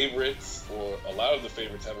 The favorites, or a lot of the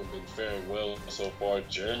favorites, haven't been faring well so far.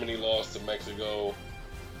 Germany lost to Mexico.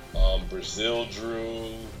 Brazil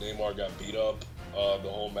drew. Neymar got beat up the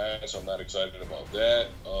whole match. I'm not excited about that.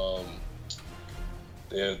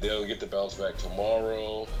 They'll get the bounce back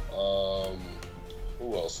tomorrow.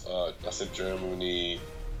 Who else? I said Germany.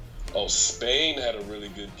 Oh, Spain had a really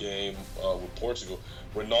good game with Portugal.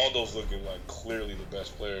 Ronaldo's looking like clearly the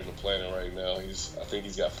best player in the planet right now.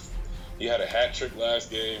 He had a hat trick last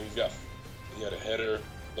game. He had a header.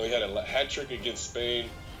 No, he had a hat trick against Spain,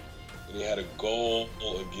 and he had a goal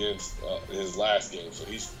against his last game. So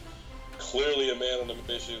he's clearly a man on a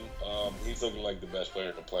mission. He's looking like the best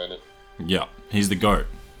player on the planet. Yeah, he's the GOAT.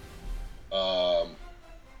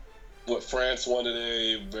 What France won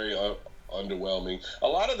today, very underwhelming. A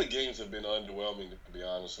lot of the games have been underwhelming, to be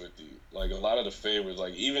honest with you. Like a lot of the favorites,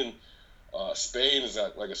 like even Spain is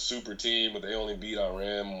like a super team, but they only beat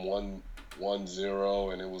Iran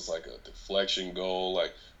 1-0, and it was like a deflection goal.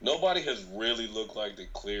 Like nobody has really looked like the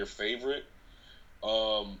clear favorite.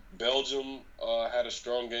 Belgium had a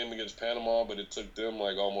strong game against Panama, but it took them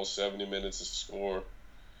like almost 70 minutes to score.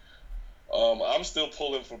 I'm still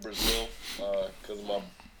pulling for Brazil because of my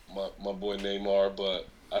boy Neymar, but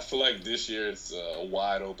I feel like this year it's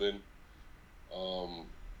wide open.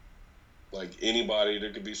 Like anybody,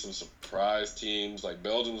 there could be some surprise teams. Like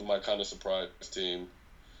Belgium's my kind of surprise team.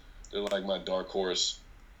 They're like my dark horse.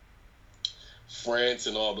 France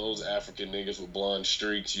and all those African niggas with blonde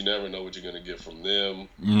streaks, you never know what you're gonna get from them.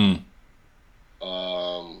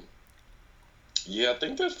 Yeah, I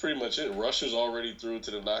think that's pretty much it. Russia's already through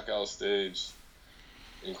to the knockout stage,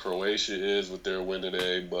 and Croatia is with their win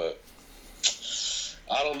today, but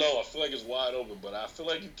I don't know. I feel like it's wide open, but I feel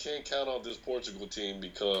like you can't count on this Portugal team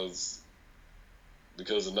because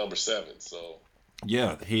of number 7. So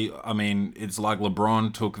yeah, it's like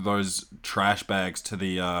LeBron took those trash bags to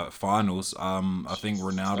the finals. I think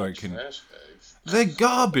Ronaldo can. Trash bags. They're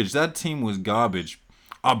garbage. That team was garbage.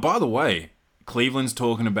 By the way, Cleveland's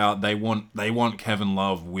talking about they want Kevin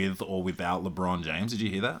Love with or without LeBron James. Did you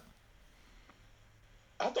hear that?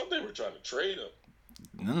 I thought they were trying to trade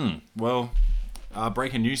him. Well,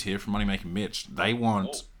 breaking news here from Moneymaker Mitch. They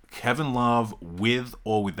want Kevin Love with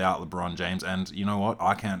or without LeBron James, and you know what?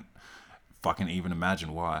 I can't fucking even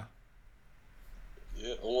imagine why.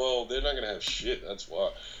 Yeah, well, they're not gonna have shit. That's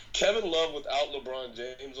why. Kevin Love without LeBron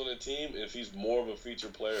James on the team, if he's more of a feature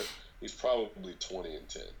player, he's probably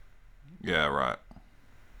 20-10. Yeah, right.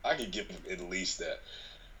 I could give him at least that.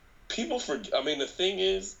 People forget. I mean, the thing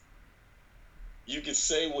is, you could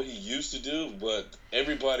say what he used to do, but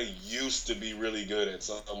everybody used to be really good at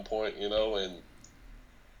some point, you know. And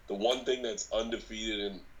the one thing that's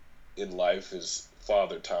undefeated in life is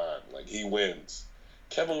father time. Like, he wins.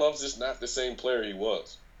 Kevin Love's just not the same player he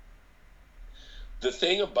was. The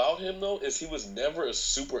thing about him, though, is he was never a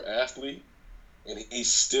super athlete, and he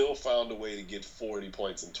still found a way to get 40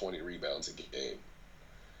 points and 20 rebounds a game.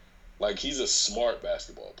 Like, he's a smart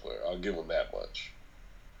basketball player. I'll give him that much.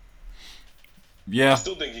 Yeah. I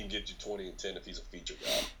still think he can get you 20 and 10 if he's a feature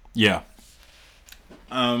guy. Yeah.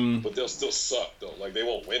 But they'll still suck, though. Like, they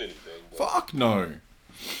won't win anything. But, fuck no.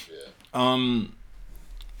 yeah.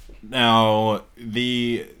 Now,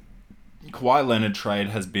 the Kawhi Leonard trade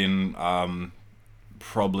has been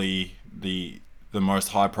probably the most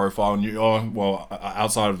high profile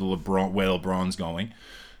outside of the LeBron, where LeBron's going.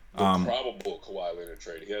 The probable Kawhi Leonard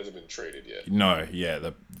trade. He hasn't been traded yet. No, yeah,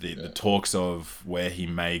 the talks of where he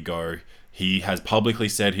may go. He has publicly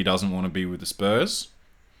said he doesn't want to be with the Spurs.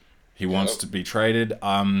 He wants to be traded.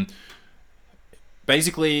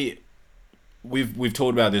 Basically, we've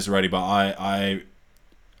talked about this already, but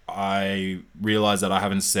I realize that I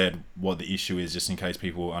haven't said what the issue is, just in case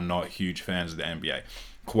people are not huge fans of the NBA.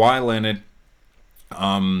 Kawhi Leonard,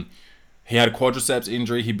 he had a quadriceps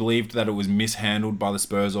injury. He believed that it was mishandled by the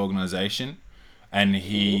Spurs organization, and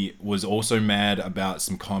he was also mad about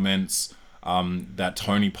some comments that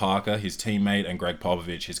Tony Parker, his teammate, and Greg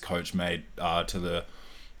Popovich, his coach, made to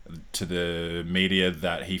the media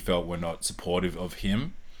that he felt were not supportive of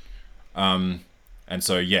him. And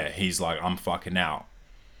so, yeah, he's like, I'm fucking out.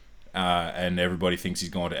 And everybody thinks he's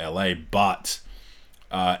going to LA, but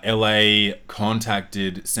LA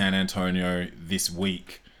contacted San Antonio this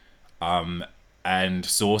week, and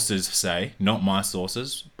sources say, not my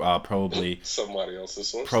sources, probably somebody else's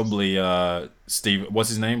sources. Probably Steve. What's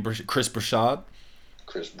his name? Chris Broussard.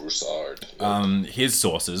 Chris Broussard. His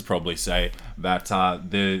sources probably say that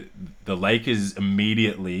the Lakers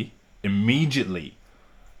immediately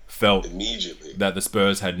felt that the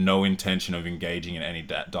Spurs had no intention of engaging in any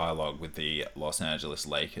dialogue with the Los Angeles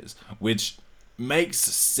Lakers, which makes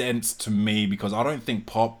sense to me because I don't think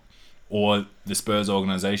Pop or the Spurs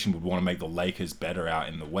organization would want to make the Lakers better out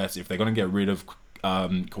in the West. If they're going to get rid of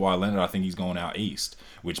Kawhi Leonard, I think he's going out east,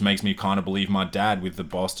 which makes me kind of believe my dad with the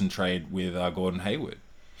Boston trade with Gordon Hayward.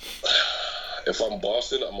 If I'm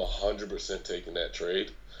Boston, I'm 100% taking that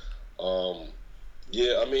trade.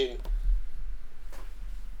 Yeah, I mean,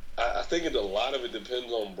 I think a lot of it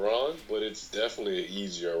depends on Bron, but it's definitely an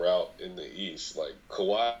easier route in the East. Like,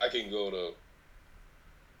 Kawhi can go to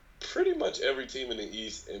pretty much every team in the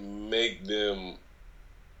East and make them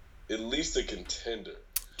at least a contender.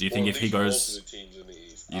 Do you think if he goes, most of the teams in the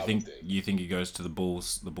East, you think he goes to the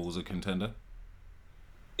Bulls? The Bulls are contender.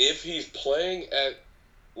 If he's playing at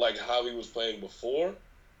like how he was playing before,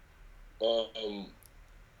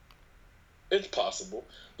 it's possible.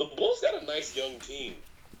 The Bulls got a nice young team.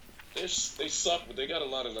 They suck, but they got a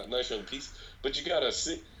lot of nice young pieces. But you gotta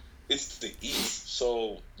see, it's the East,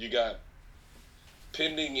 so you got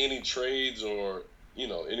pending any trades or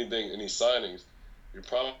any signings. You're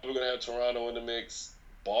probably gonna have Toronto in the mix.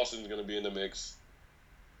 Boston's gonna be in the mix.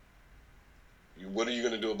 What are you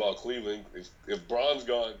gonna do about Cleveland? If Bron's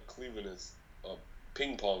gone, Cleveland is a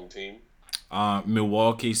ping pong team.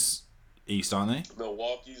 Milwaukee's East, aren't they?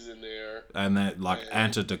 Milwaukee's in there, and then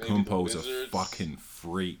Antetokounmpo's a fucking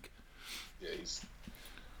freak. Yeah,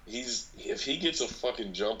 he's if he gets a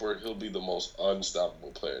fucking jumper, he'll be the most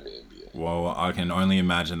unstoppable player in the NBA. Well, I can only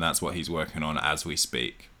imagine that's what he's working on as we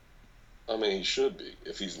speak. I mean, he should be.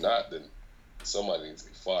 If he's not, then somebody needs to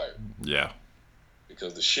be fired. Yeah.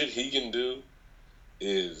 Because the shit he can do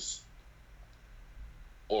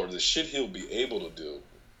or the shit he'll be able to do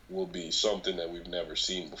will be something that we've never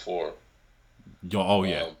seen before. Oh,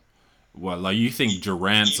 yeah. Well, like, you think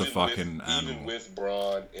Durant's a fucking animal. Even with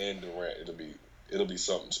Bron and Durant, it'll be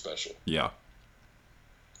something special. Yeah.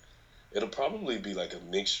 It'll probably be like a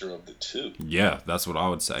mixture of the two. Yeah, that's what I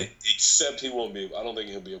would say. Except he won't be. I don't think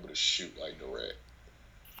he'll be able to shoot like Durant.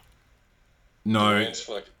 No. Durant's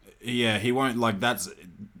fucking. Yeah, he won't. Like, that's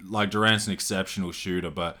like Durant's an exceptional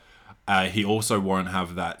shooter, but he also won't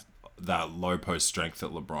have that low post strength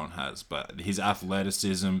that LeBron has. But his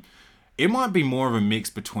athleticism, it might be more of a mix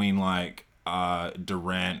between like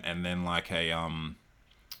Durant and then like a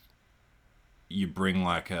you bring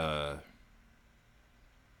like a,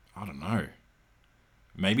 I don't know,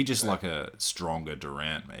 Maybe just like a stronger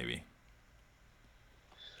Durant, maybe.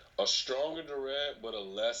 A stronger Durant, but a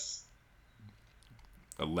less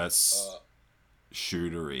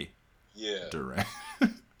Shootery yeah Durant.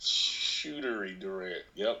 shootery Durant.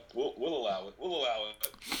 Yep, we'll allow it. We'll allow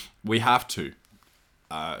it. We have to.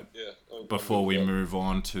 Yeah. Before we move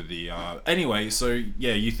on to the anyway, so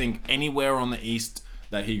yeah, you think anywhere on the East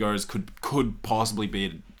that he goes could possibly be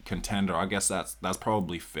a contender? I guess that's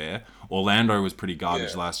probably fair. Orlando was pretty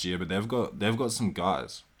garbage last year, but they've got some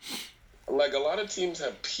guys. Like, a lot of teams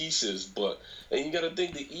have pieces, and you got to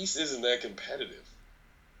think the East isn't that competitive.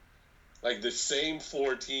 Like, the same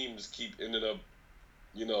 4 teams keep ending up,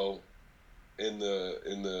 in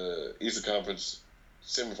the Eastern Conference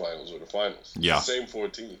semifinals or the finals. Yeah. The same 4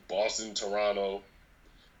 teams: Boston, Toronto,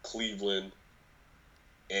 Cleveland,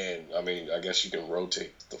 and I guess you can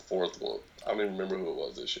rotate the 4th one. I don't even remember who it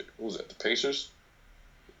was this year. Who was that? The Pacers?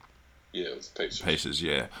 Yeah, it was the Pacers. Pacers,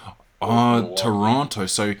 yeah. Toronto.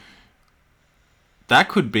 So that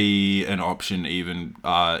could be an option, even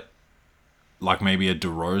like maybe a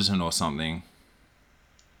DeRozan or something.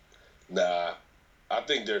 Nah, I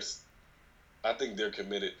think they're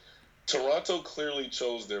committed. Toronto clearly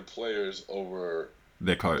chose their players over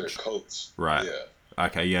their coach. Right. Yeah.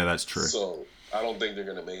 Okay, yeah, that's true. So I don't think they're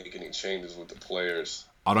going to make any changes with the players.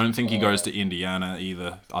 I don't think he goes to Indiana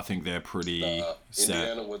either. I think they're pretty set.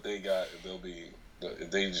 Indiana, what they got,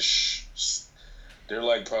 they're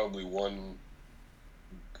like probably one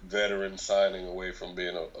veteran signing away from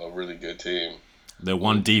being a really good team. They're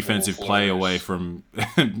one defensive play away from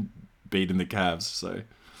beating the Cavs. So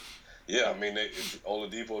yeah, if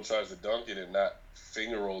Oladipo tries to dunk it and not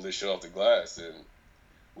finger roll this shit off the glass, then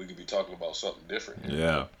we could be talking about something different.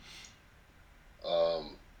 Yeah.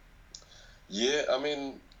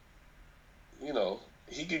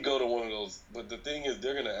 He could go to one of those, but the thing is,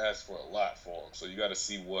 they're gonna ask for a lot for him. So you got to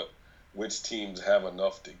see which teams have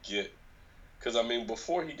enough to get. Because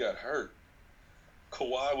before he got hurt,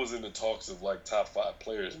 Kawhi was in the talks of like top 5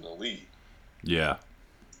 players in the league. Yeah.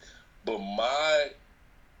 But my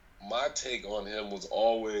take on him was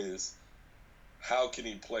always, how can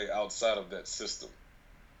he play outside of that system?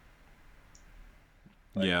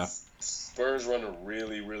 Yeah. Spurs run a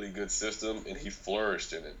really, really good system, and he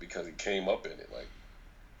flourished in it because he came up in it. Like,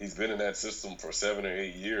 he's been in that system for 7 or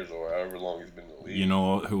 8 years, or however long he's been in the league. You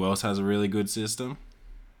know who else has a really good system?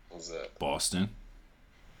 What's that? Boston.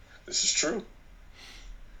 This is true.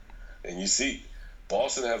 And you see,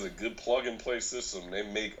 Boston has a good plug-and-play system. They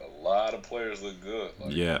make a lot of players look good.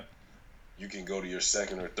 Like, yeah. You can go to your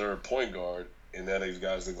 2nd or 3rd point guard, and then these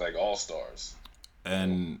guys look like all-stars.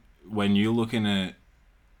 And when you're looking at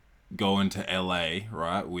going to LA,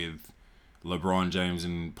 right, with LeBron James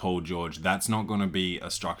and Paul George, that's not going to be a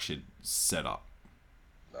structured setup.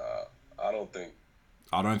 Nah, I don't think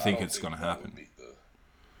it's going to happen.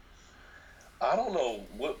 I don't know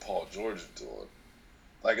what Paul George is doing.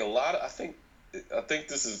 Like, I think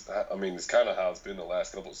this is, it's kind of how it's been the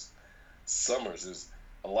last couple summers. Is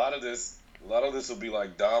a lot of this will be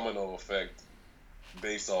like domino effect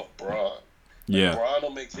based off Bron. Yeah. Bron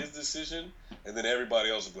will make his decision, and then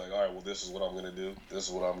everybody else will be like, all right, well, this is what I'm going to do. This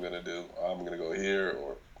is what I'm going to do. I'm going to go here,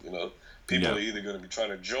 or, people are either going to be trying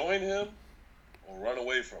to join him or run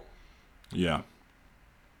away from him. Yeah.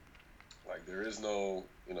 Like, there is no,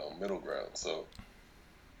 middle ground. So,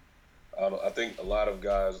 I think a lot of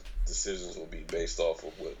guys' decisions will be based off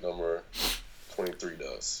of what number 23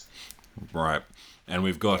 does. Right. And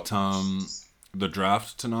we've got the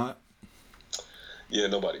draft tonight. Yeah,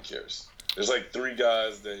 nobody cares. There's like 3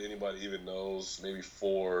 guys that anybody even knows, maybe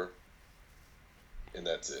 4, and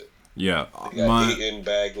that's it. Yeah. They got Ayton,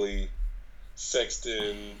 Bagley,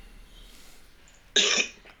 Sexton,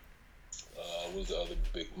 who's the other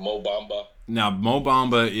big? Mo Bamba. Now, Mo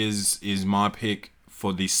Bamba is my pick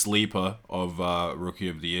for the sleeper of Rookie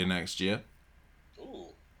of the Year next year. Ooh.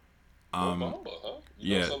 Mo Bamba, huh?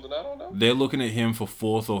 You know something I don't know? They're looking at him for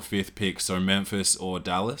 4th or 5th pick, so Memphis or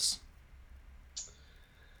Dallas.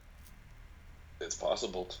 It's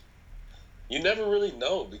possible. You never really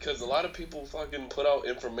know, because a lot of people fucking put out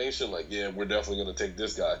information like, yeah, we're definitely going to take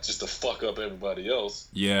this guy just to fuck up everybody else.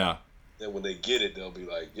 Yeah. Then when they get it, they'll be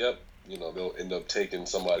like, yep, they'll end up taking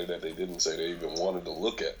somebody that they didn't say they even wanted to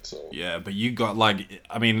look at. So yeah, but you got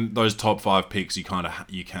those top 5 picks you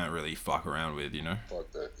can't really fuck around with,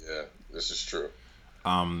 Fuck that. Yeah, this is true.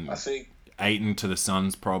 I think Ayton to the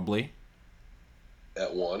Suns probably.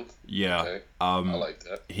 At 1. Yeah. Okay. I like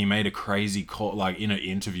that. He made a crazy call, like in an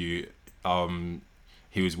interview.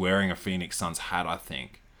 He was wearing a Phoenix Suns hat, I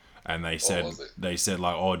think, and they said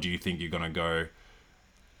like, "Oh, do you think you're gonna go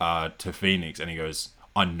to Phoenix?" And he goes,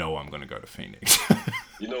 "I know I'm gonna go to Phoenix."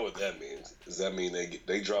 You know what that means? Does that mean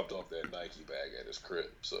they dropped off that Nike bag at his crib?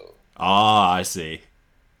 So Ah, I see.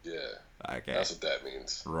 yeah, Okay. that's what that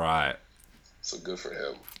means. Right. So good for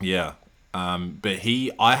him. Yeah. But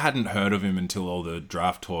I hadn't heard of him until all the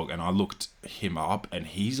draft talk, and I looked him up, and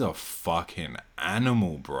he's a fucking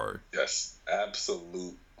animal, bro. Yes,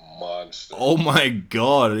 absolute monster. Oh my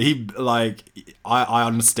god, I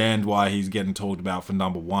understand why he's getting talked about for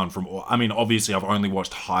number one. I mean, obviously, I've only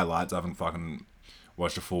watched highlights. I haven't fucking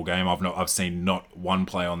watched a full game. I've seen not one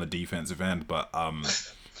play on the defensive end, but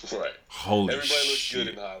Right. holy Everybody looks shit.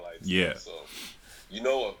 good in highlights. Yeah. So, you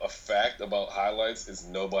know, a fact about highlights is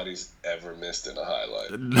nobody's ever missed in a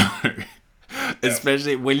highlight. No.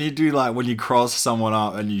 Especially when you do when you cross someone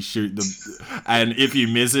up and you shoot them, and if you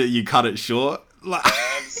miss it, you cut it short.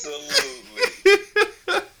 Absolutely.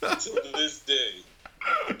 To this day,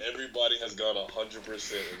 everybody has gone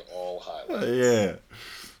 100% in all highlights. Yeah.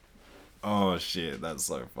 Oh shit, that's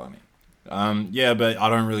so funny. Yeah, but I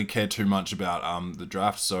don't really care too much about the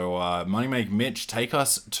draft. So, Moneymaker Mitch, take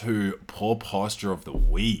us to Poor Posture of the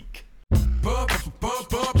Week. Poor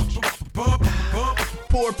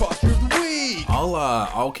posture of the week.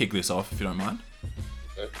 I'll kick this off if you don't mind.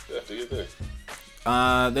 After you think.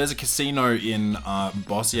 There's a casino in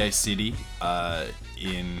Bossier City,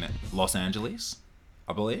 in Los Angeles,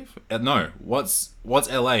 I believe. No, what's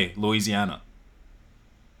LA? Louisiana.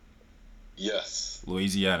 Yes.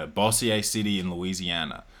 Louisiana. Bossier City in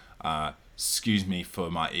Louisiana. Excuse me for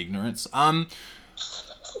my ignorance. A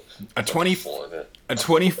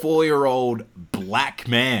 24-year-old black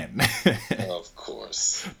man. Of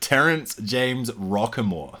course. Terrence James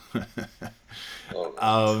Rockamore.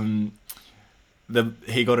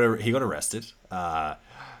 He got arrested. The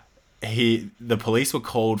police were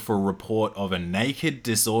called for a report of a naked,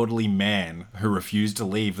 disorderly man who refused to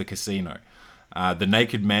leave the casino. The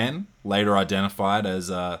naked man, later identified as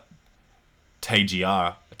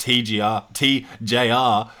TJR,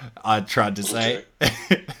 I tried to say.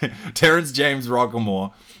 Terrence James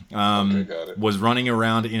Rockamore was running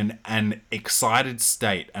around in an excited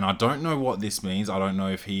state, and I don't know what this means. I don't know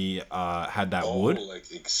if he had that wood. Like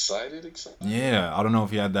excited? Yeah, I don't know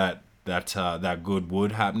if he had that good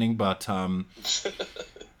wood happening, but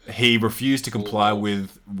he refused to comply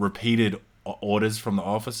with repeated orders from the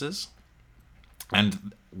officers.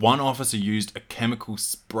 And one officer used a chemical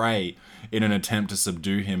spray in an attempt to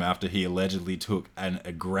subdue him after he allegedly took an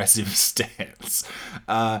aggressive stance.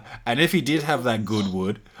 And if he did have that good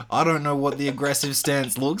wood, I don't know what the aggressive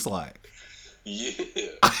stance looks like. Yeah.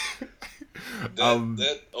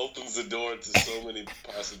 That opens the door to so many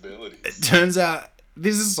possibilities. It turns out,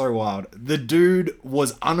 this is so wild, the dude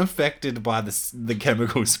was unaffected by the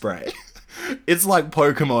chemical spray. It's like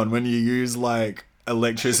Pokemon when you use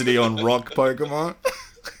electricity on rock Pokemon.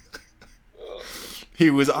 He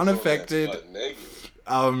was unaffected.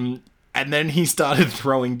 And then he started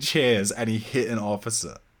throwing chairs and he hit an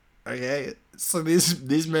officer. Okay? So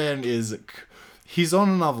this man he's on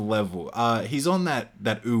another level. He's on that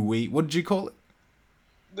ooh-wee. What did you call it?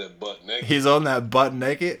 That butt naked. He's on that butt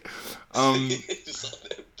naked. He's on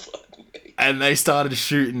that butt naked. And they started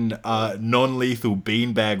shooting non-lethal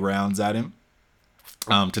beanbag rounds at him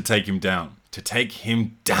to take him down. Take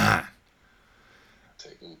him down.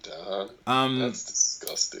 That's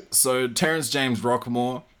disgusting. So Terrence James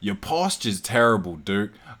Rockamore, your posture's terrible,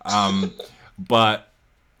 Duke. But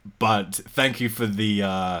thank you for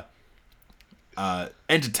the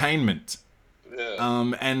entertainment.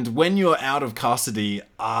 Yeah. And when you're out of custody,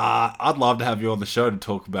 I'd love to have you on the show to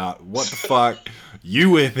talk about what the fuck you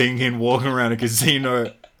were thinking walking around a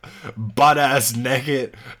casino, butt ass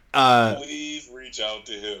naked. Please reach out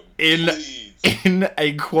to him. In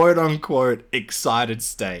a quote unquote excited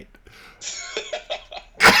state.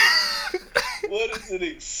 What is it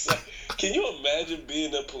excited? Can you imagine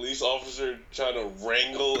being a police officer trying to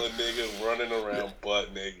wrangle a nigga running around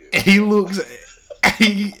butt naked? He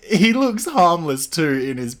looks harmless too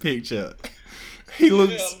in his picture.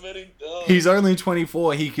 He's only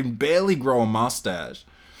 24. He can barely grow a mustache.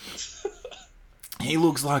 He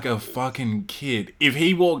looks like a fucking kid. If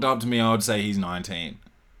he walked up to me, I would say he's 19.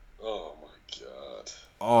 Oh my god.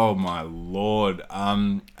 Oh my lord.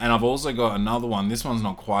 And I've also got another one. This one's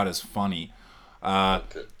not quite as funny.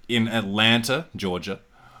 Okay. In Atlanta, Georgia.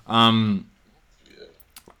 A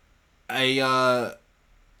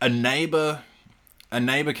neighbor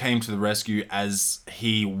came to the rescue as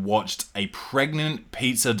he watched a pregnant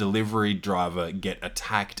pizza delivery driver get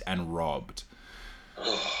attacked and robbed.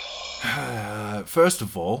 First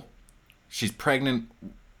of all, she's pregnant.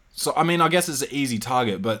 So, I mean, I guess it's an easy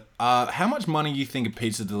target, but how much money do you think a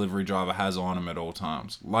pizza delivery driver has on him at all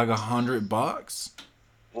times? Like $100?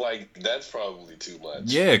 Like that's probably too much.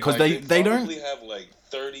 Yeah, because like, they probably don't. have like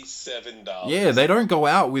 $37. Yeah, they don't go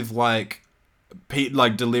out with like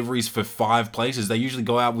deliveries for 5 places. They usually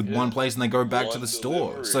go out with Yeah. one place and they go back to One the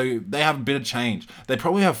store. delivery. So they have a bit of change. They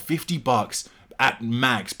probably have $50 at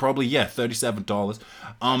max. Probably $37.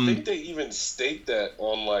 I think they even state that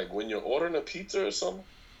on like when you're ordering a pizza or something,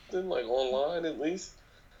 like online at least,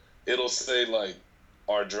 it'll say like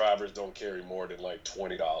our drivers don't carry more than like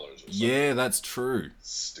 $20 or something. Yeah, that's true.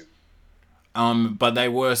 Stupid. But they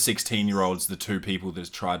were 16-year-olds, the two people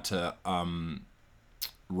that tried to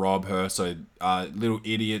rob her. So little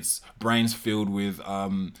idiots, brains filled with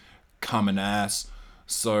cum and ass.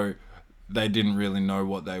 So they didn't really know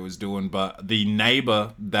what they was doing. But the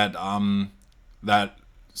neighbor that that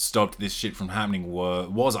stopped this shit from happening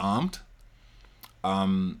was armed.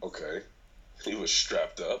 Okay. He was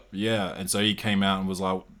strapped up. Yeah, and so he came out and was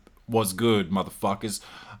like, "What's good, motherfuckers?"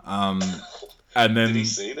 And then Did he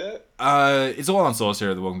say that? it's all on Source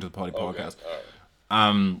here at the Welcome to the Party Okay. podcast.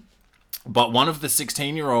 All right. But one of the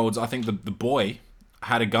 16-year-olds, I think the boy,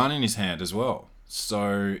 had a gun in his hand as well.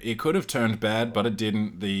 So it could have turned bad, but it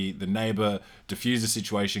didn't. The neighbor diffused the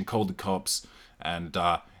situation, called the cops, and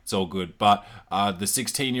it's all good. But the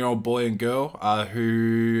 16-year-old boy and girl,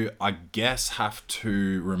 who I guess have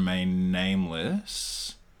to remain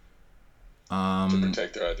nameless. To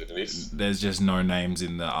protect their identities. There's just no names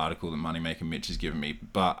in the article that Moneymaker Mitch has given me.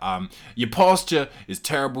 But your posture is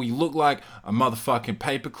terrible. You look like a motherfucking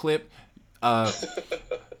paperclip.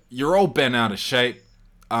 You're all bent out of shape.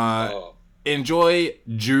 Enjoy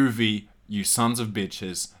juvie, you sons of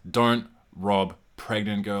bitches. Don't rob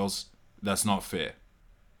pregnant girls. That's not fair.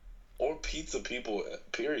 Or pizza people,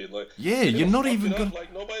 period. Like, Yeah, you're not even gonna.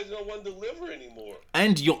 Like nobody's gonna want to deliver anymore.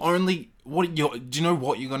 And you're only do you know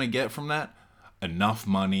what you're gonna get from that? Enough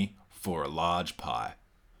money for a large pie.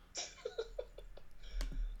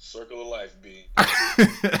 Circle of life, B.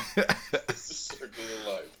 It's the circle of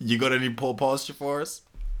life. You got any poor posture for us?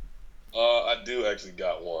 I do actually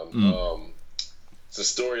got one. It's a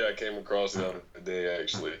story I came across the other day,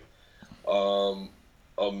 actually.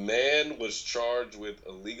 A man was charged with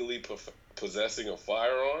illegally possessing a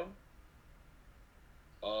firearm.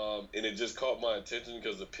 And it just caught my attention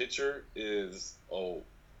because the picture is a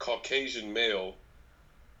Caucasian male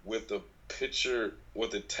with a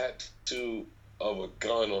tattoo of a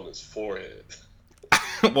gun on his forehead.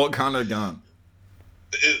 What kind of gun?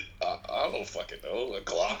 I don't fucking know. A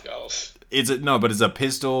Glock? Is it no? But it's a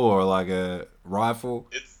pistol or like a rifle?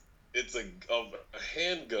 It's a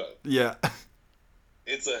handgun. Yeah.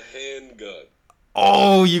 It's a handgun.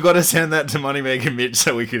 Oh, you got to send that to Moneymaker Mitch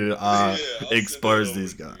so we could I'll expose send it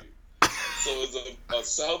this over guy. to you. So it's a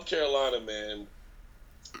South Carolina man.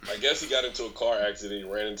 I guess he got into a car accident. He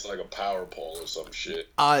ran into like a power pole or some shit.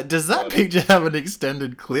 Does that picture have an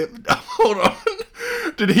extended clip? Hold on.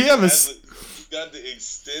 Did he have He got the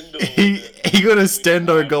extendo. He got a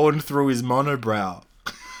stendo going through his monobrow.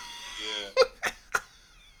 Yeah.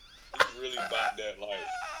 He's really bought that life.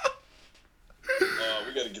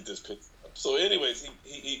 We got to get this picture up. So anyways,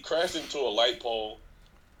 he crashed into a light pole.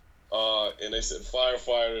 And they said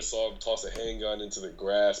firefighters saw him toss a handgun into the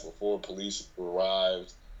grass before police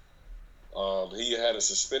arrived. He had a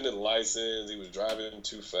suspended license. He was driving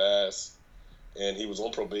too fast, and he was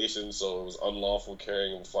on probation, so it was unlawful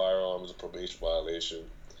carrying a firearm. It was a probation violation.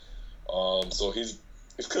 So he's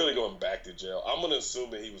clearly going back to jail. I'm gonna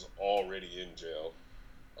assume that he was already in jail,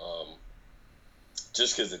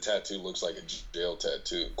 just because the tattoo looks like a jail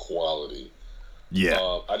tattoo quality.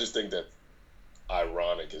 Yeah. I just think that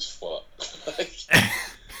ironic as fuck.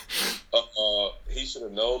 He should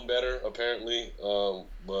have known better, apparently.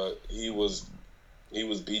 But he was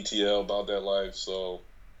BTL about that life, so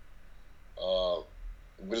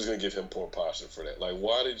we're just gonna give him poor posture for that. Like,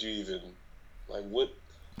 why did you even what?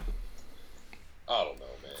 I don't know,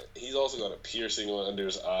 man. He's also got a piercing under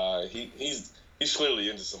his eye. He's clearly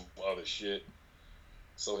into some other shit.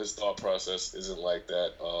 So his thought process isn't like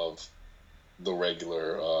that of the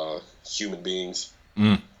regular human beings.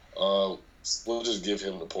 We'll just give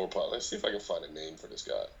him the poor pot. Let's see if I can find a name for this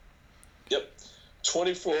guy. Yep.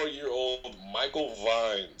 24-year-old Michael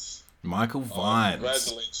Vines. Michael Vines.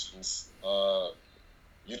 Congratulations.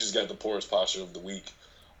 You just got the poorest posture of the week.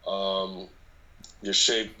 You're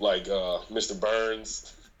shaped like Mr.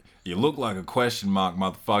 Burns. You look like a question mark,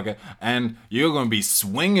 motherfucker. And you're going to be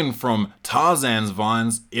swinging from Tarzan's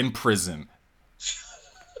vines in prison.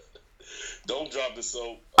 Don't drop the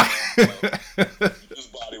soap. Use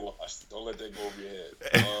body wash. Don't let that go over your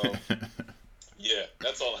head. Yeah,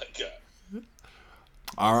 that's all I got.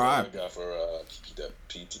 All right. That's all I got for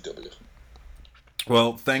PTW.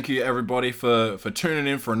 Well, thank you everybody for tuning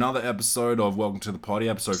in for another episode of Welcome to the Potty,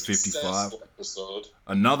 episode 55. Successful episode.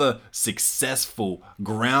 Another successful,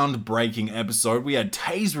 groundbreaking episode. We had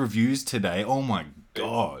Taze reviews today. Oh my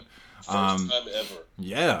god. First time ever.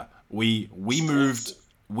 Yeah. We moved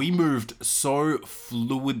so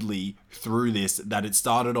fluidly through this that it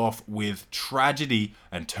started off with tragedy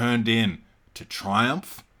and turned in to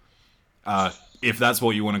triumph. If that's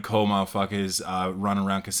what you want to call motherfuckers running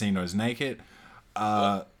around casinos naked.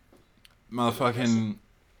 Motherfucking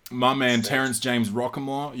my man Terrence James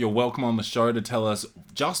Rockamore, you're welcome on the show to tell us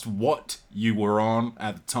just what you were on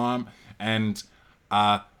at the time and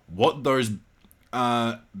what those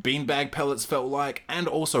beanbag pellets felt like, and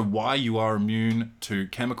also why you are immune to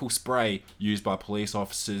chemical spray used by police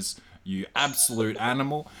officers, you absolute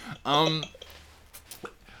animal.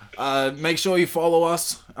 Make sure you follow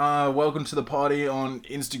us. Welcome to the Potty on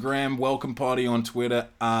Instagram, Welcome Potty on Twitter,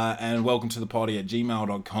 and welcome to the Potty at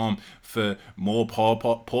gmail.com for more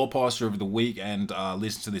poor posture of the week and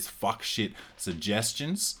listen to this fuck shit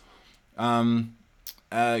suggestions.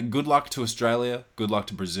 Good luck to Australia. Good luck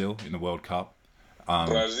to Brazil in the World Cup.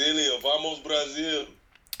 Brasilia, vamos Brazil.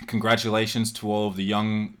 Congratulations to all of the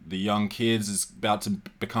young kids is about to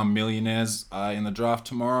become millionaires in the draft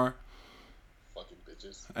tomorrow. Fucking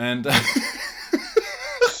bitches. And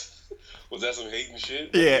was that some hating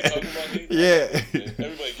shit? Yeah. Talking about hating? Yeah.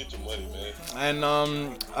 Everybody get your money, man. And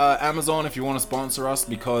Amazon, if you want to sponsor us,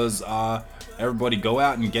 because everybody go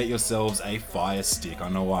out and get yourselves a Fire Stick. I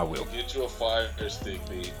know I will. Get you a Fire Stick,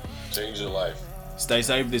 B. Change your life. Stay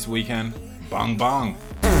safe this weekend. Bang bang.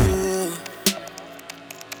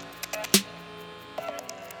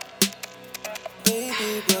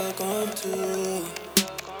 Baby, welcome to